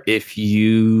 good part. If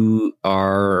you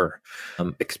are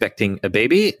expecting a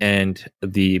baby and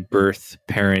the birth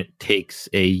parent takes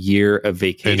a year of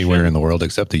vacation Anywhere in the world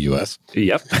except the U.S.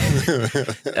 Yep.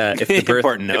 If the birth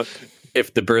Important note.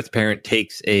 if the birth parent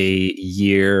takes a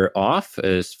year off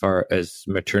as far as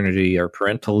maternity or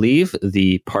parental leave,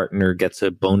 the partner gets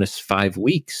a bonus 5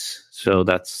 weeks. So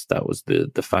that was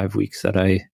the 5 weeks that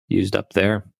I used up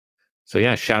there. So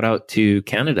yeah, shout out to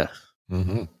Canada.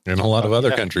 Mm-hmm. And a lot of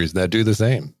other countries that do the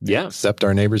same. Yeah. Except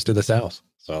our neighbors to the south.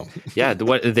 So yeah,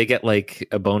 what they get like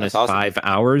a bonus That's awesome. 5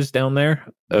 hours down there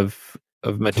of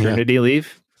maternity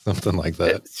leave. something like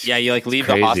that. Yeah, you like leave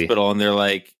crazy. the hospital and they're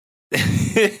like,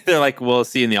 we'll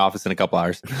see you in the office in a couple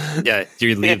hours. Yeah,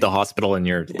 you leave the hospital and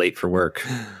you're late for work.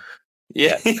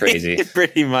 Yeah, it's crazy.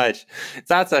 Pretty much.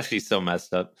 That's actually so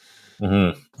messed up.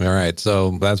 Mm-hmm. All right.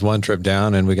 So that's one trip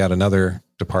down, and we got another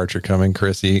departure coming.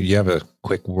 Chris, you have a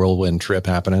quick whirlwind trip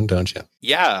happening, don't you?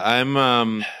 Yeah,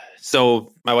 I'm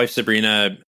so my wife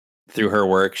Sabrina, through her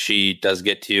work, she does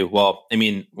get to, well, I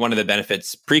mean, one of the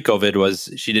benefits pre-COVID was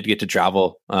she did get to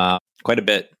travel quite a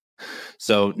bit.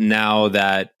 So now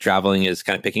that traveling is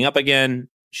kind of picking up again,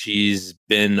 she's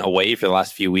been away for the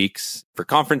last few weeks for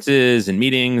conferences and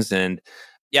meetings. And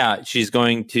yeah, she's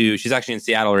actually in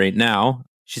Seattle right now.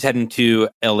 She's heading to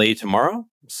LA tomorrow.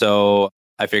 So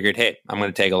I figured, hey, I'm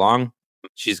going to tag along.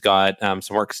 She's got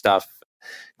some work stuff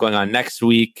going on next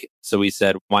week. So we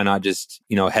said, why not just,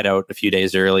 head out a few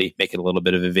days early, make it a little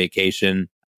bit of a vacation.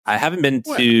 I haven't been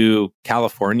to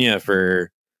California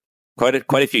for quite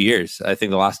a few years. I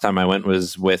think the last time I went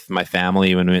was with my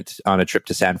family when we went on a trip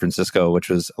to San Francisco, which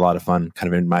was a lot of fun,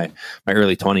 kind of in my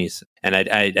early 20s. And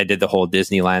I did the whole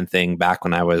Disneyland thing back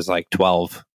when I was like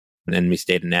 12, and then we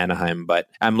stayed in Anaheim. But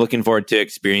I'm looking forward to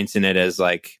experiencing it as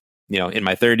like, in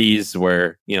my 30s,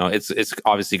 where, it's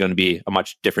obviously going to be a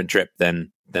much different trip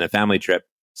than a family trip.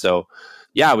 So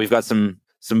yeah, we've got some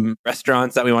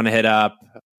restaurants that we want to hit up.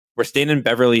 We're staying in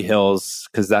Beverly Hills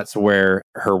because that's where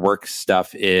her work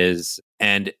stuff is.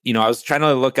 And, I was trying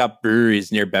to look up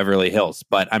breweries near Beverly Hills,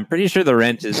 but I'm pretty sure the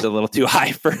rent is a little too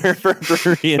high for a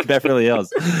brewery in Beverly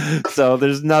Hills. So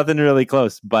there's nothing really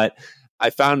close. But I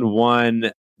found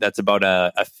one that's about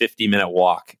a 50-minute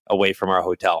walk away from our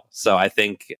hotel. So I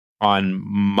think on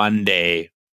Monday,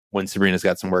 when Sabrina's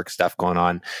got some work stuff going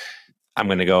on, I'm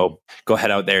going to go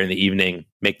head out there in the evening,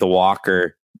 make the walk,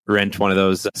 or rent one of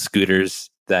those scooters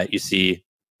that you see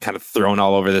kind of thrown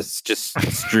all over this, just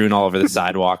strewn all over the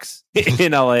sidewalks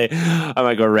in LA. I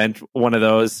might go rent one of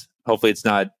those. Hopefully it's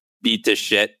not beat to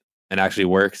shit and actually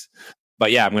works.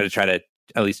 But yeah, I'm going to try to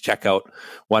at least check out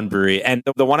one brewery. And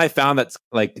the one I found that's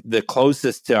like the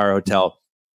closest to our hotel,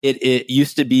 it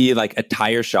used to be like a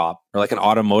tire shop or like an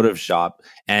automotive shop.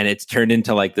 And it's turned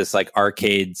into like this like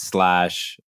arcade /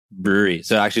 brewery.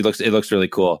 So it looks really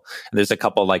cool. And there's a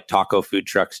couple like taco food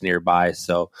trucks nearby.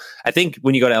 So I think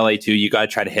when you go to LA too, you got to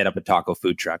try to hit up a taco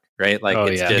food truck, right? Like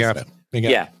You got it.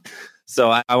 Yeah. So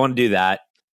I want to do that.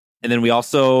 And then we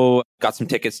also got some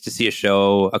tickets to see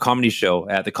a comedy show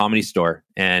at the Comedy Store.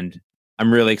 And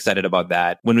I'm really excited about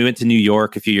that. When we went to New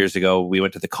York a few years ago, we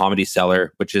went to the Comedy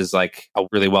Cellar, which is like a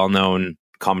really well-known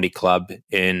comedy club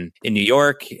in New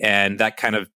York. And that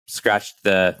kind of scratched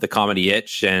the comedy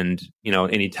itch. And,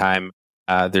 anytime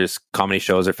there's comedy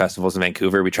shows or festivals in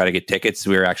Vancouver, we try to get tickets.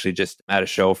 We were actually just at a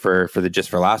show for the Just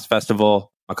for Laughs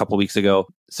festival a couple weeks ago.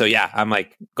 So yeah, I'm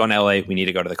like, going to LA, we need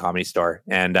to go to the Comedy Store.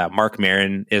 And Mark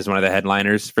Maron is one of the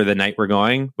headliners for the night we're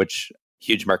going, which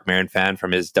huge Mark Maron fan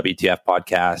from his WTF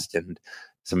podcast and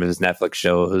some of his Netflix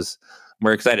shows.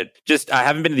 We're excited. Just, I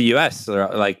haven't been to the US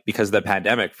because of the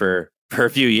pandemic for a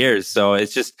few years. So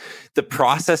it's just the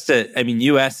process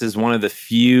US is one of the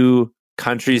few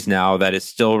countries now that is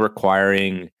still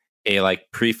requiring a like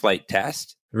pre-flight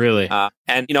test. Really?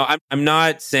 And I'm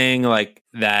not saying like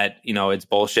that, it's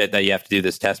bullshit that you have to do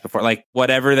this test before, like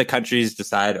whatever the countries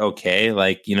decide. Okay.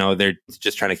 Like, they're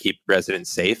just trying to keep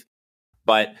residents safe.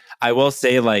 But I will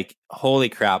say, like, holy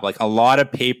crap, like a lot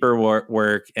of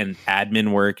paperwork and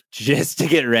admin work just to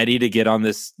get ready to get on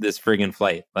this friggin'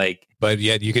 flight. Like, but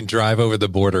yet you can drive over the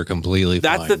border completely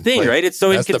that's fine. the thing, right? It's so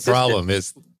that's inconsistent. The problem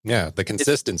is, the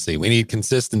consistency. We need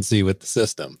consistency with the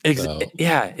system.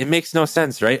 Yeah, it makes no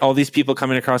sense, right? All these people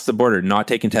coming across the border, not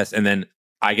taking tests, and then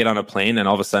I get on a plane, and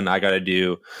all of a sudden I got to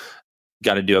do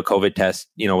a COVID test,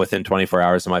 within 24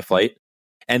 hours of my flight.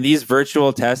 And these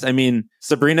virtual tests,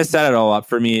 Sabrina set it all up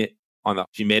for me.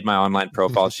 she made my online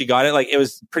profile. She got it like it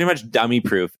was pretty much dummy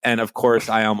proof. And of course,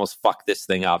 I almost fucked this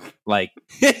thing up like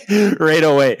right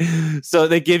away. So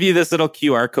they give you this little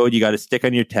QR code. You got to stick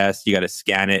on your test. You got to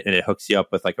scan it, and it hooks you up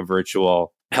with like a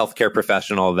virtual healthcare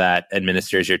professional that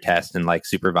administers your test and like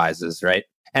supervises, right?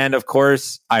 And of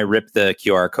course, I ripped the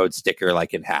QR code sticker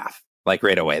like in half, like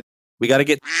right away. We got to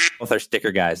get with our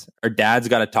sticker guys. Our dad's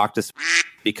got to talk to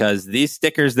because these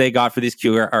stickers they got for these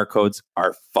QR codes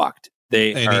are fucked.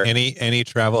 Any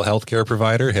travel healthcare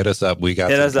provider, hit us up. We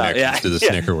got some connections to the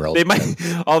snicker world. They might,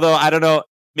 although I don't know.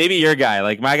 Maybe your guy,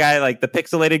 like my guy, like the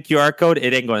pixelated QR code,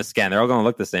 it ain't going to scan. They're all going to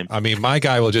look the same. I mean, my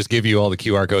guy will just give you all the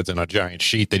QR codes in a giant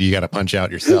sheet that you got to punch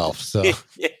out yourself. So,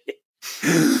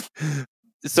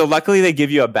 so luckily they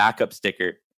give you a backup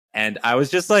sticker. And I was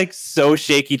just like so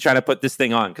shaky trying to put this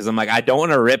thing on because I'm like, I don't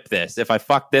want to rip this. If I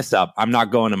fuck this up, I'm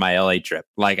not going to my LA trip.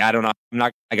 Like, I don't know.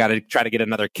 I got to try to get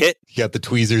another kit. You got the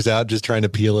tweezers out, just trying to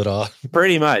peel it off.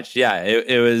 Pretty much. Yeah.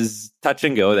 It was touch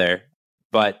and go there.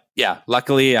 But yeah,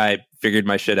 luckily I figured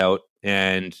my shit out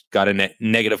and got a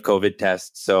negative COVID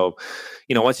test. So,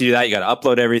 once you do that, you got to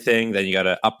upload everything. Then you got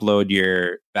to upload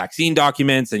your vaccine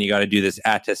documents and you got to do this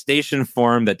attestation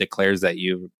form that declares that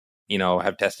you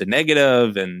have tested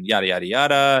negative and yada, yada,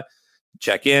 yada,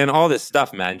 check in, all this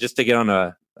stuff, man, just to get on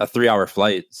a 3-hour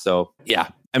flight. So yeah,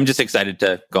 I'm just excited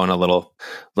to go on a little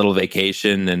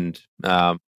vacation and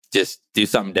just do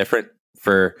something different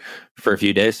for a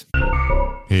few days.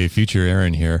 Hey, future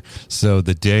Aaron here. So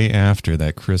the day after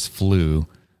that Chris flew,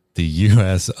 the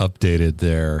U.S. updated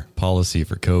their policy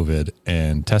for COVID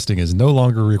and testing is no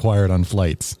longer required on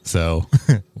flights. So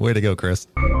way to go, Chris.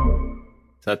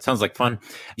 That sounds like fun.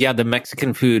 Yeah, the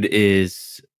Mexican food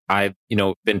is, I've,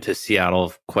 been to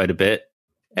Seattle quite a bit.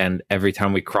 And every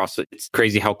time we cross it, it's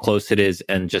crazy how close it is.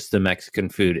 And just the Mexican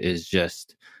food is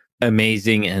just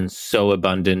amazing and so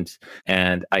abundant.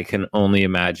 And I can only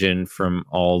imagine from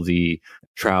all the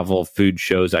travel food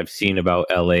shows I've seen about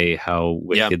LA, how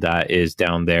wicked that is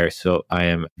down there. So I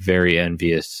am very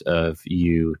envious of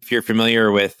you. If you're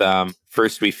familiar with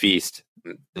First We Feast,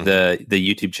 the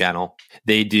YouTube channel,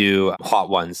 they do Hot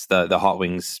Ones, the Hot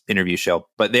Wings interview show,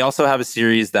 but they also have a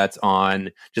series that's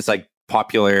on just like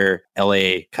popular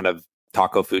LA kind of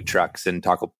taco food trucks and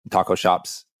taco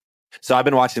shops. So I've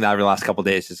been watching that over the last couple of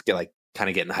days, just kind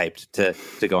of getting hyped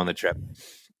to go on the trip.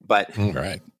 But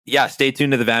yeah, stay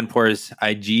tuned to the Vanpours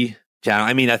IG channel.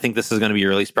 I mean, I think this is going to be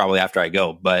released probably after I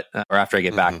go, or after I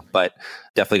get back, but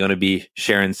definitely going to be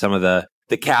sharing some of the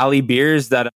Cali beers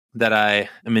that I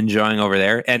am enjoying over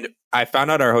there. And I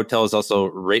found out our hotel is also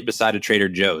right beside a Trader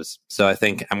Joe's. So I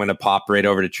think I'm going to pop right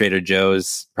over to Trader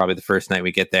Joe's probably the first night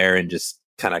we get there and just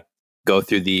kind of go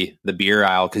through the beer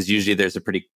aisle because usually there's a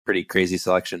pretty crazy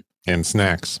selection. And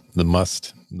snacks, the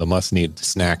must need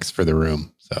snacks for the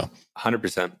room. So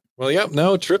 100%. Well, yeah,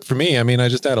 no trip for me. I mean, I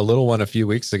just had a little one a few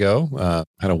weeks ago.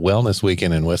 Had a wellness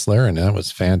weekend in Whistler, and that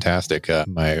was fantastic.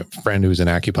 My friend who's an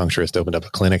acupuncturist opened up a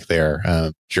clinic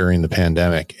there during the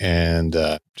pandemic, and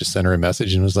just sent her a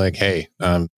message and was like, "Hey,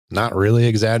 not really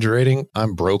exaggerating.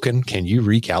 I'm broken. Can you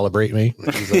recalibrate me?"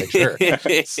 And she's like, "Sure."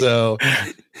 So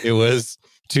it was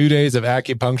 2 days of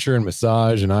acupuncture and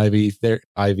massage and IV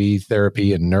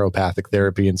therapy and neuropathic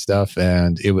therapy and stuff.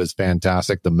 And it was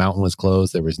fantastic. The mountain was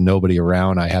closed. There was nobody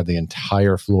around. I had the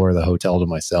entire floor of the hotel to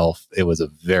myself. It was a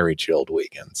very chilled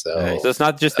weekend. So it's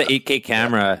not just the 8K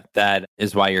camera that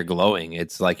is why you're glowing.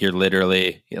 It's like you're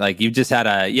literally like you had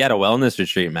a wellness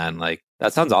retreat, man. Like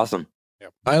that sounds awesome. Yeah.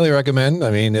 Highly recommend.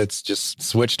 I mean, it's just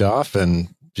switched off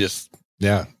and just,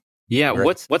 yeah. Yeah.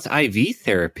 What's IV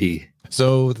therapy?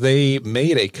 So they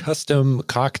made a custom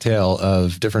cocktail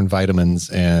of different vitamins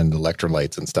and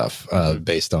electrolytes and stuff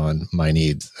based on my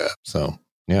needs. So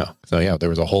there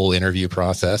was a whole interview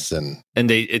process and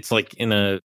it's like in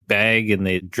a bag and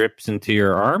it drips into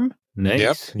your arm. Nice.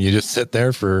 Yep. You just sit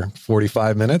there for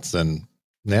 45 minutes and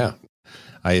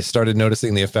I started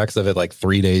noticing the effects of it like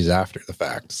 3 days after the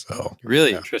fact. So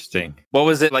really interesting. What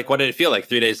was it like? What did it feel like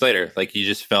 3 days later? Like you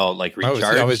just felt like recharged?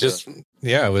 I was just,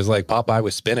 it was like Popeye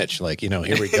with spinach. Like, here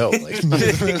we go. Like,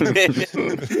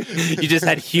 you just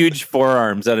had huge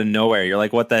forearms out of nowhere. You're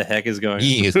like, what the heck is going on?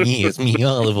 It's me,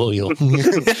 olive oil. You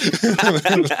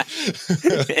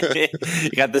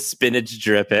got the spinach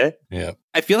drip, eh? Yeah.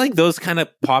 I feel like those kind of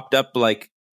popped up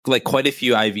like quite a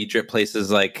few IV drip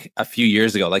places like a few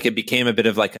years ago. Like it became a bit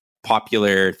of like a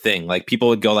popular thing. Like people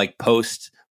would go like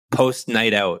post post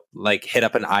night out, like hit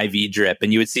up an IV drip,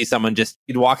 and you would see someone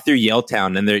you'd walk through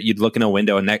Yaletown and you'd look in a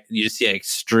window and you just see an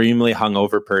extremely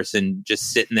hungover person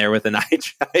just sitting there with an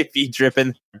IV drip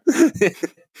and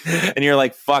you're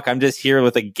like, fuck, I'm just here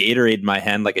with a Gatorade in my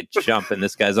hand like a chump, and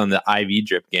this guy's on the IV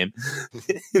drip game.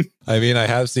 I mean, I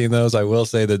have seen those. I will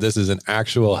say that this is an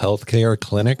actual healthcare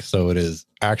clinic, so it is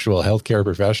actual healthcare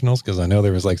professionals, because I know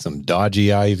there was like some dodgy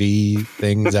IV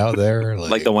things out there.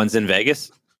 Like the ones in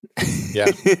Vegas? Yeah.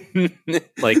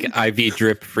 Like IV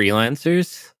drip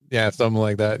freelancers? Yeah, something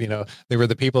like that. You know, they were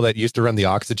the people that used to run the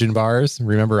oxygen bars.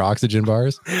 Remember oxygen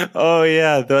bars? Oh,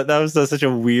 yeah. That was such a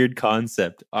weird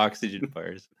concept. Oxygen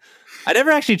bars. I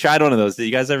never actually tried one of those. Did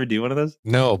you guys ever do one of those?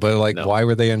 No, but like, No. why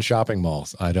were they in shopping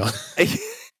malls? I don't.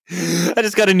 I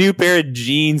just got a new pair of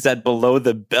jeans at below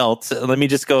the belt. Let me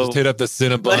just go. Just hit up the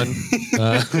Cinnabon.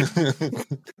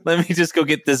 Let me just go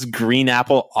get this green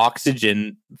apple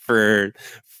oxygen for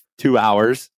 2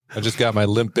 hours. I just got my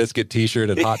Limp Bizkit t-shirt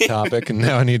at Hot Topic, and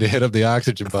now I need to hit up the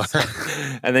oxygen bar.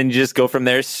 And then you just go from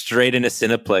there straight into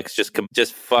Cineplex,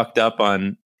 just fucked up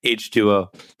on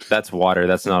H2O. That's water.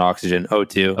 That's not oxygen.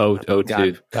 O2. O2.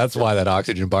 God. That's why that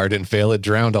oxygen bar didn't fail. It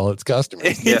drowned all its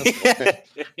customers.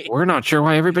 We're not sure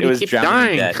why everybody It was keeps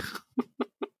drowning dying.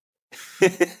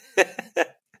 dead.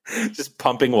 Just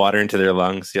pumping water into their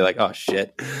lungs. You're like, oh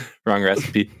shit, wrong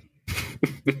recipe.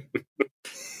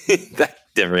 That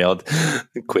derailed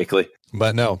quickly.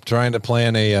 But no, trying to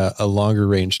plan a longer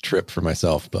range trip for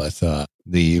myself. But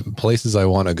the places I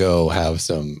want to go have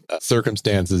some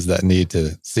circumstances that need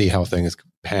to see how things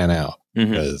pan out,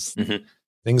 because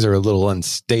things are a little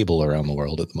unstable around the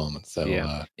world at the moment. So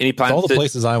Yeah. Any plans? all the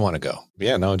places I want to go.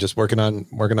 Yeah, no, just working on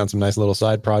some nice little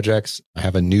side projects. I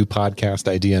have a new podcast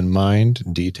idea in mind.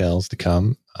 Details to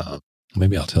come.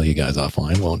 Maybe I'll tell you guys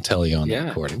offline. Won't tell you on the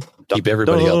recording. Keep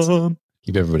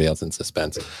everybody else in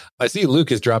suspense. I see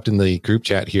Luke has dropped in the group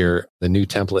chat here the new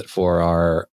template for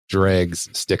our Dregs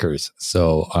stickers.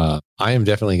 So I am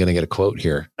definitely going to get a quote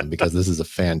here, because this is a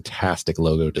fantastic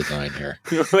logo design here.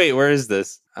 Wait, where is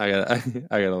this? I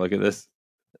gotta look at this.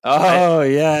 Oh,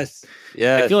 yes.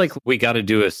 I feel like we got to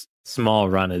do a small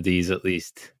run of these at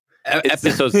least.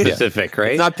 Episode specific,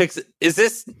 right?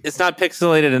 It's not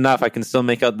pixelated enough. I can still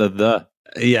make out the.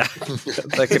 Yeah,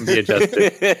 that can be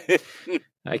adjusted.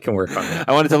 I can work on that.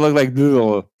 I want it to look like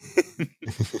Google.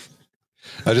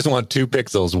 I just want 2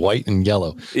 pixels, white and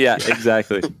yellow. Yeah,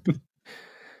 exactly.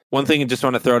 One thing I just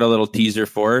want to throw out a little teaser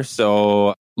for.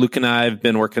 So Luke and I have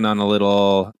been working on a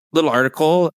little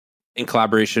article in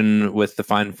collaboration with the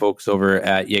fine folks over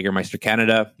at Jägermeister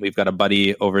Canada. We've got a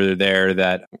buddy over there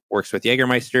that works with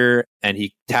Jägermeister, and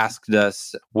he tasked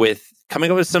us with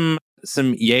coming up with some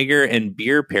Jaeger and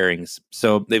beer pairings.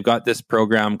 So they've got this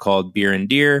program called Beer and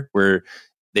Deer, where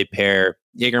they pair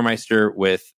Jägermeister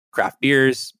with craft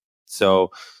beers.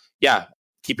 So yeah,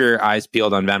 keep your eyes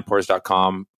peeled on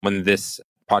vanpours.com. When this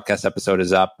podcast episode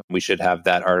is up, we should have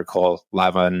that article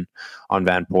live on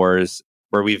Van Pours,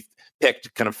 where we've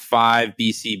picked kind of 5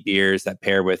 BC beers that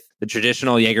pair with the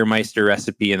traditional Jägermeister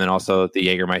recipe, and then also the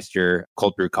Jägermeister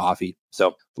cold brew coffee. So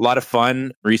a lot of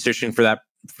fun researching for that,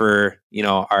 for, you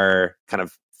know, our kind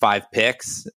of 5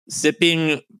 picks.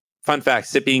 Fun fact,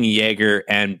 sipping Jaeger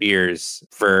and beers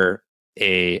for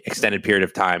a extended period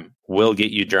of time will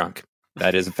get you drunk.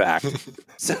 That is a fact.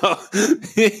 So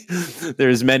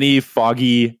there's many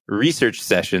foggy research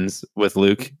sessions with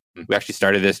Luke. We actually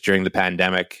started this during the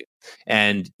pandemic.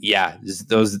 And yeah,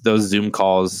 those Zoom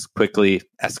calls quickly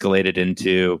escalated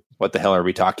into, what the hell are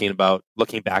we talking about?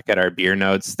 Looking back at our beer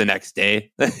notes the next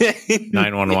day.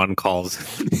 911 calls.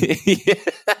 Yeah.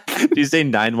 Did you say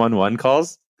 911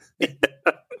 calls?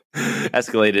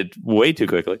 Escalated way too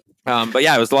quickly. But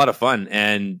yeah, it was a lot of fun.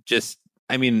 And just,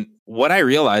 I mean, what I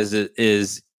realized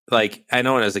is, like, I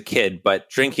know when I was a kid, but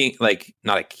drinking, like,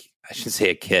 I shouldn't say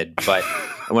a kid, but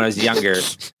when I was younger,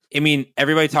 I mean,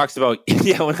 everybody talks about,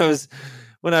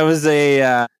 when I was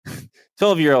a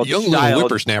 12-year-old Young child, little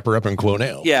whippersnapper up in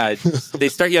Quonale. yeah, they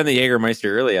start you on the Jägermeister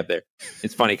early up there.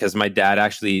 It's funny because my dad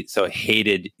actually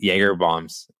hated Jaeger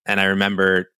bombs. And I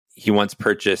remember he once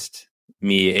purchased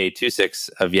me a 2.6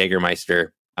 of Jägermeister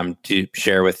to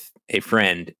share with a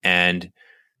friend. And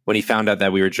when he found out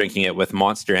that we were drinking it with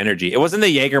Monster Energy, it wasn't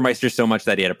the Jägermeister so much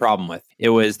that he had a problem with. It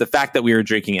was the fact that we were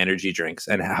drinking energy drinks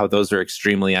and how those are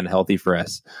extremely unhealthy for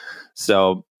us.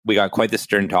 So we got quite the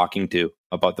stern talking to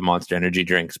about the Monster Energy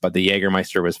drinks, but the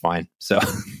Jägermeister was fine. So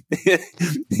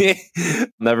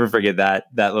never forget that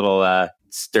little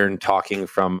stern talking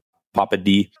from Papa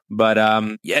D. But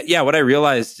yeah, what I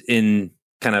realized in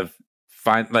kind of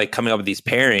coming up with these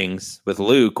pairings with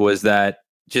Luke was that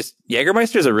just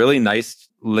Jägermeister is a really nice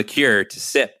liqueur to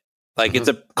sip. Like it's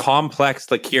a complex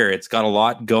liqueur. It's got a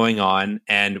lot going on.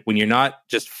 And when you're not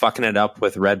just fucking it up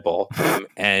with Red Bull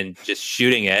and just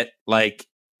shooting it, like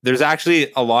there's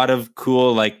actually a lot of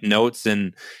cool like notes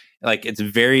and like it's a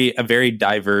very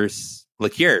diverse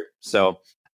liqueur. So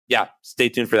yeah, stay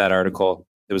tuned for that article.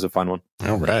 It was a fun one.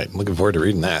 All right. Looking forward to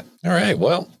reading that. All right.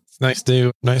 Well, it's nice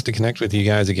to connect with you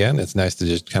guys again. It's nice to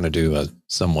just kind of do a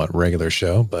somewhat regular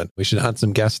show, but we should hunt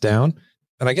some guests down.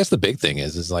 And I guess the big thing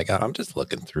is like, I'm just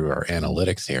looking through our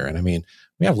analytics here. And I mean,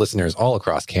 we have listeners all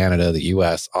across Canada, the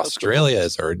US, Australia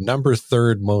is our number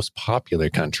 3rd most popular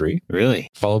country. Really?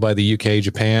 Followed by the UK,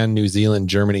 Japan, New Zealand,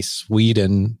 Germany,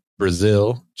 Sweden,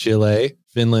 Brazil, Chile,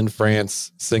 Finland,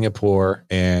 France, Singapore,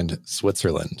 and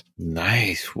Switzerland.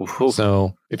 Nice. Whoa.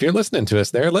 So if you're listening to us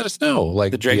there, let us know.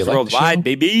 Like The Drake's do you like the Worldwide, show?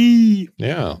 baby.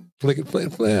 Yeah.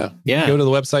 Yeah. Go to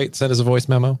the website, send us a voice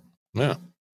memo. Yeah.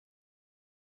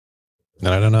 And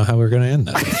I don't know how we're going to end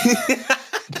that.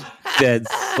 Dead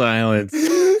silence.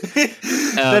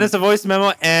 Send us a voice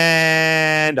memo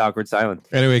and awkward silence.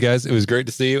 Anyway, guys, it was great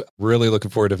to see you. Really looking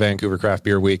forward to Vancouver Craft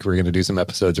Beer Week. We're going to do some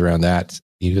episodes around that,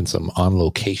 even some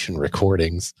on-location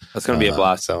recordings. That's going to be a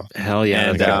blast. So Hell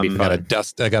yeah. And, That's gotta be I fun.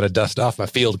 got to dust off my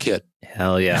field kit.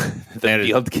 Hell yeah. The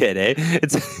field kid, eh?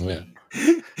 It's Yeah.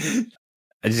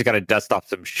 I just got to dust off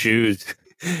some shoes.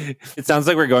 It sounds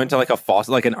like we're going to like a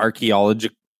fossil, like an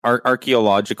archaeological.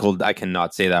 I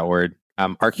cannot say that word.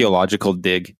 Archaeological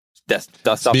dig. Dust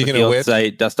off the Speaking of field which-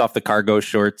 site. Dust off the cargo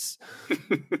shorts.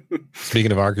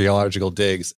 Speaking of archaeological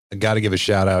digs, I got to give a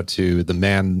shout out to the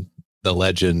man, the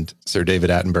legend, Sir David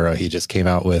Attenborough. He just came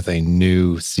out with a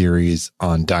new series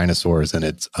on dinosaurs, and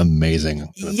it's amazing.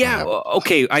 Yeah.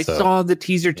 Okay. I So, saw the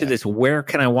teaser to yeah. this. Where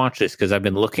can I watch this? Because I've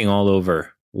been looking all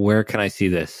over. Where can I see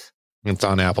this? It's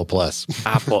on Apple Plus.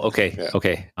 Apple. Okay. Yeah.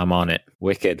 Okay. I'm on it.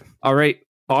 Wicked. All right.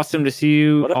 Awesome to see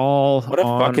you all. What a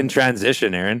fucking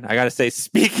transition, Aaron. I got to say,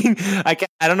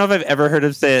 I don't know if I've ever heard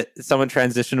of someone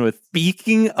transition with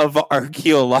speaking of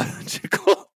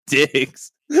archaeological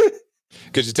digs.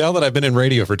 Could you tell that I've been in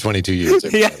radio for 22 years?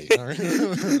 Everybody? All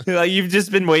right. Like, you've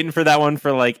just been waiting for that one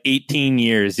for like 18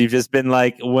 years. You've just been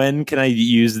like, when can I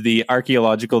use the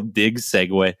archaeological dig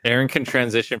segue? Aaron can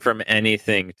transition from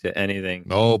anything to anything.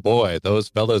 Oh boy, those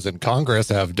fellows in Congress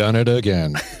have done it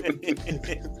again.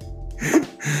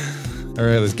 All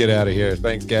right, let's get out of here.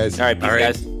 Thanks, guys. All right, peace, All right.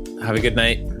 guys. Have a good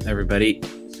night, everybody.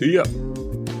 See ya.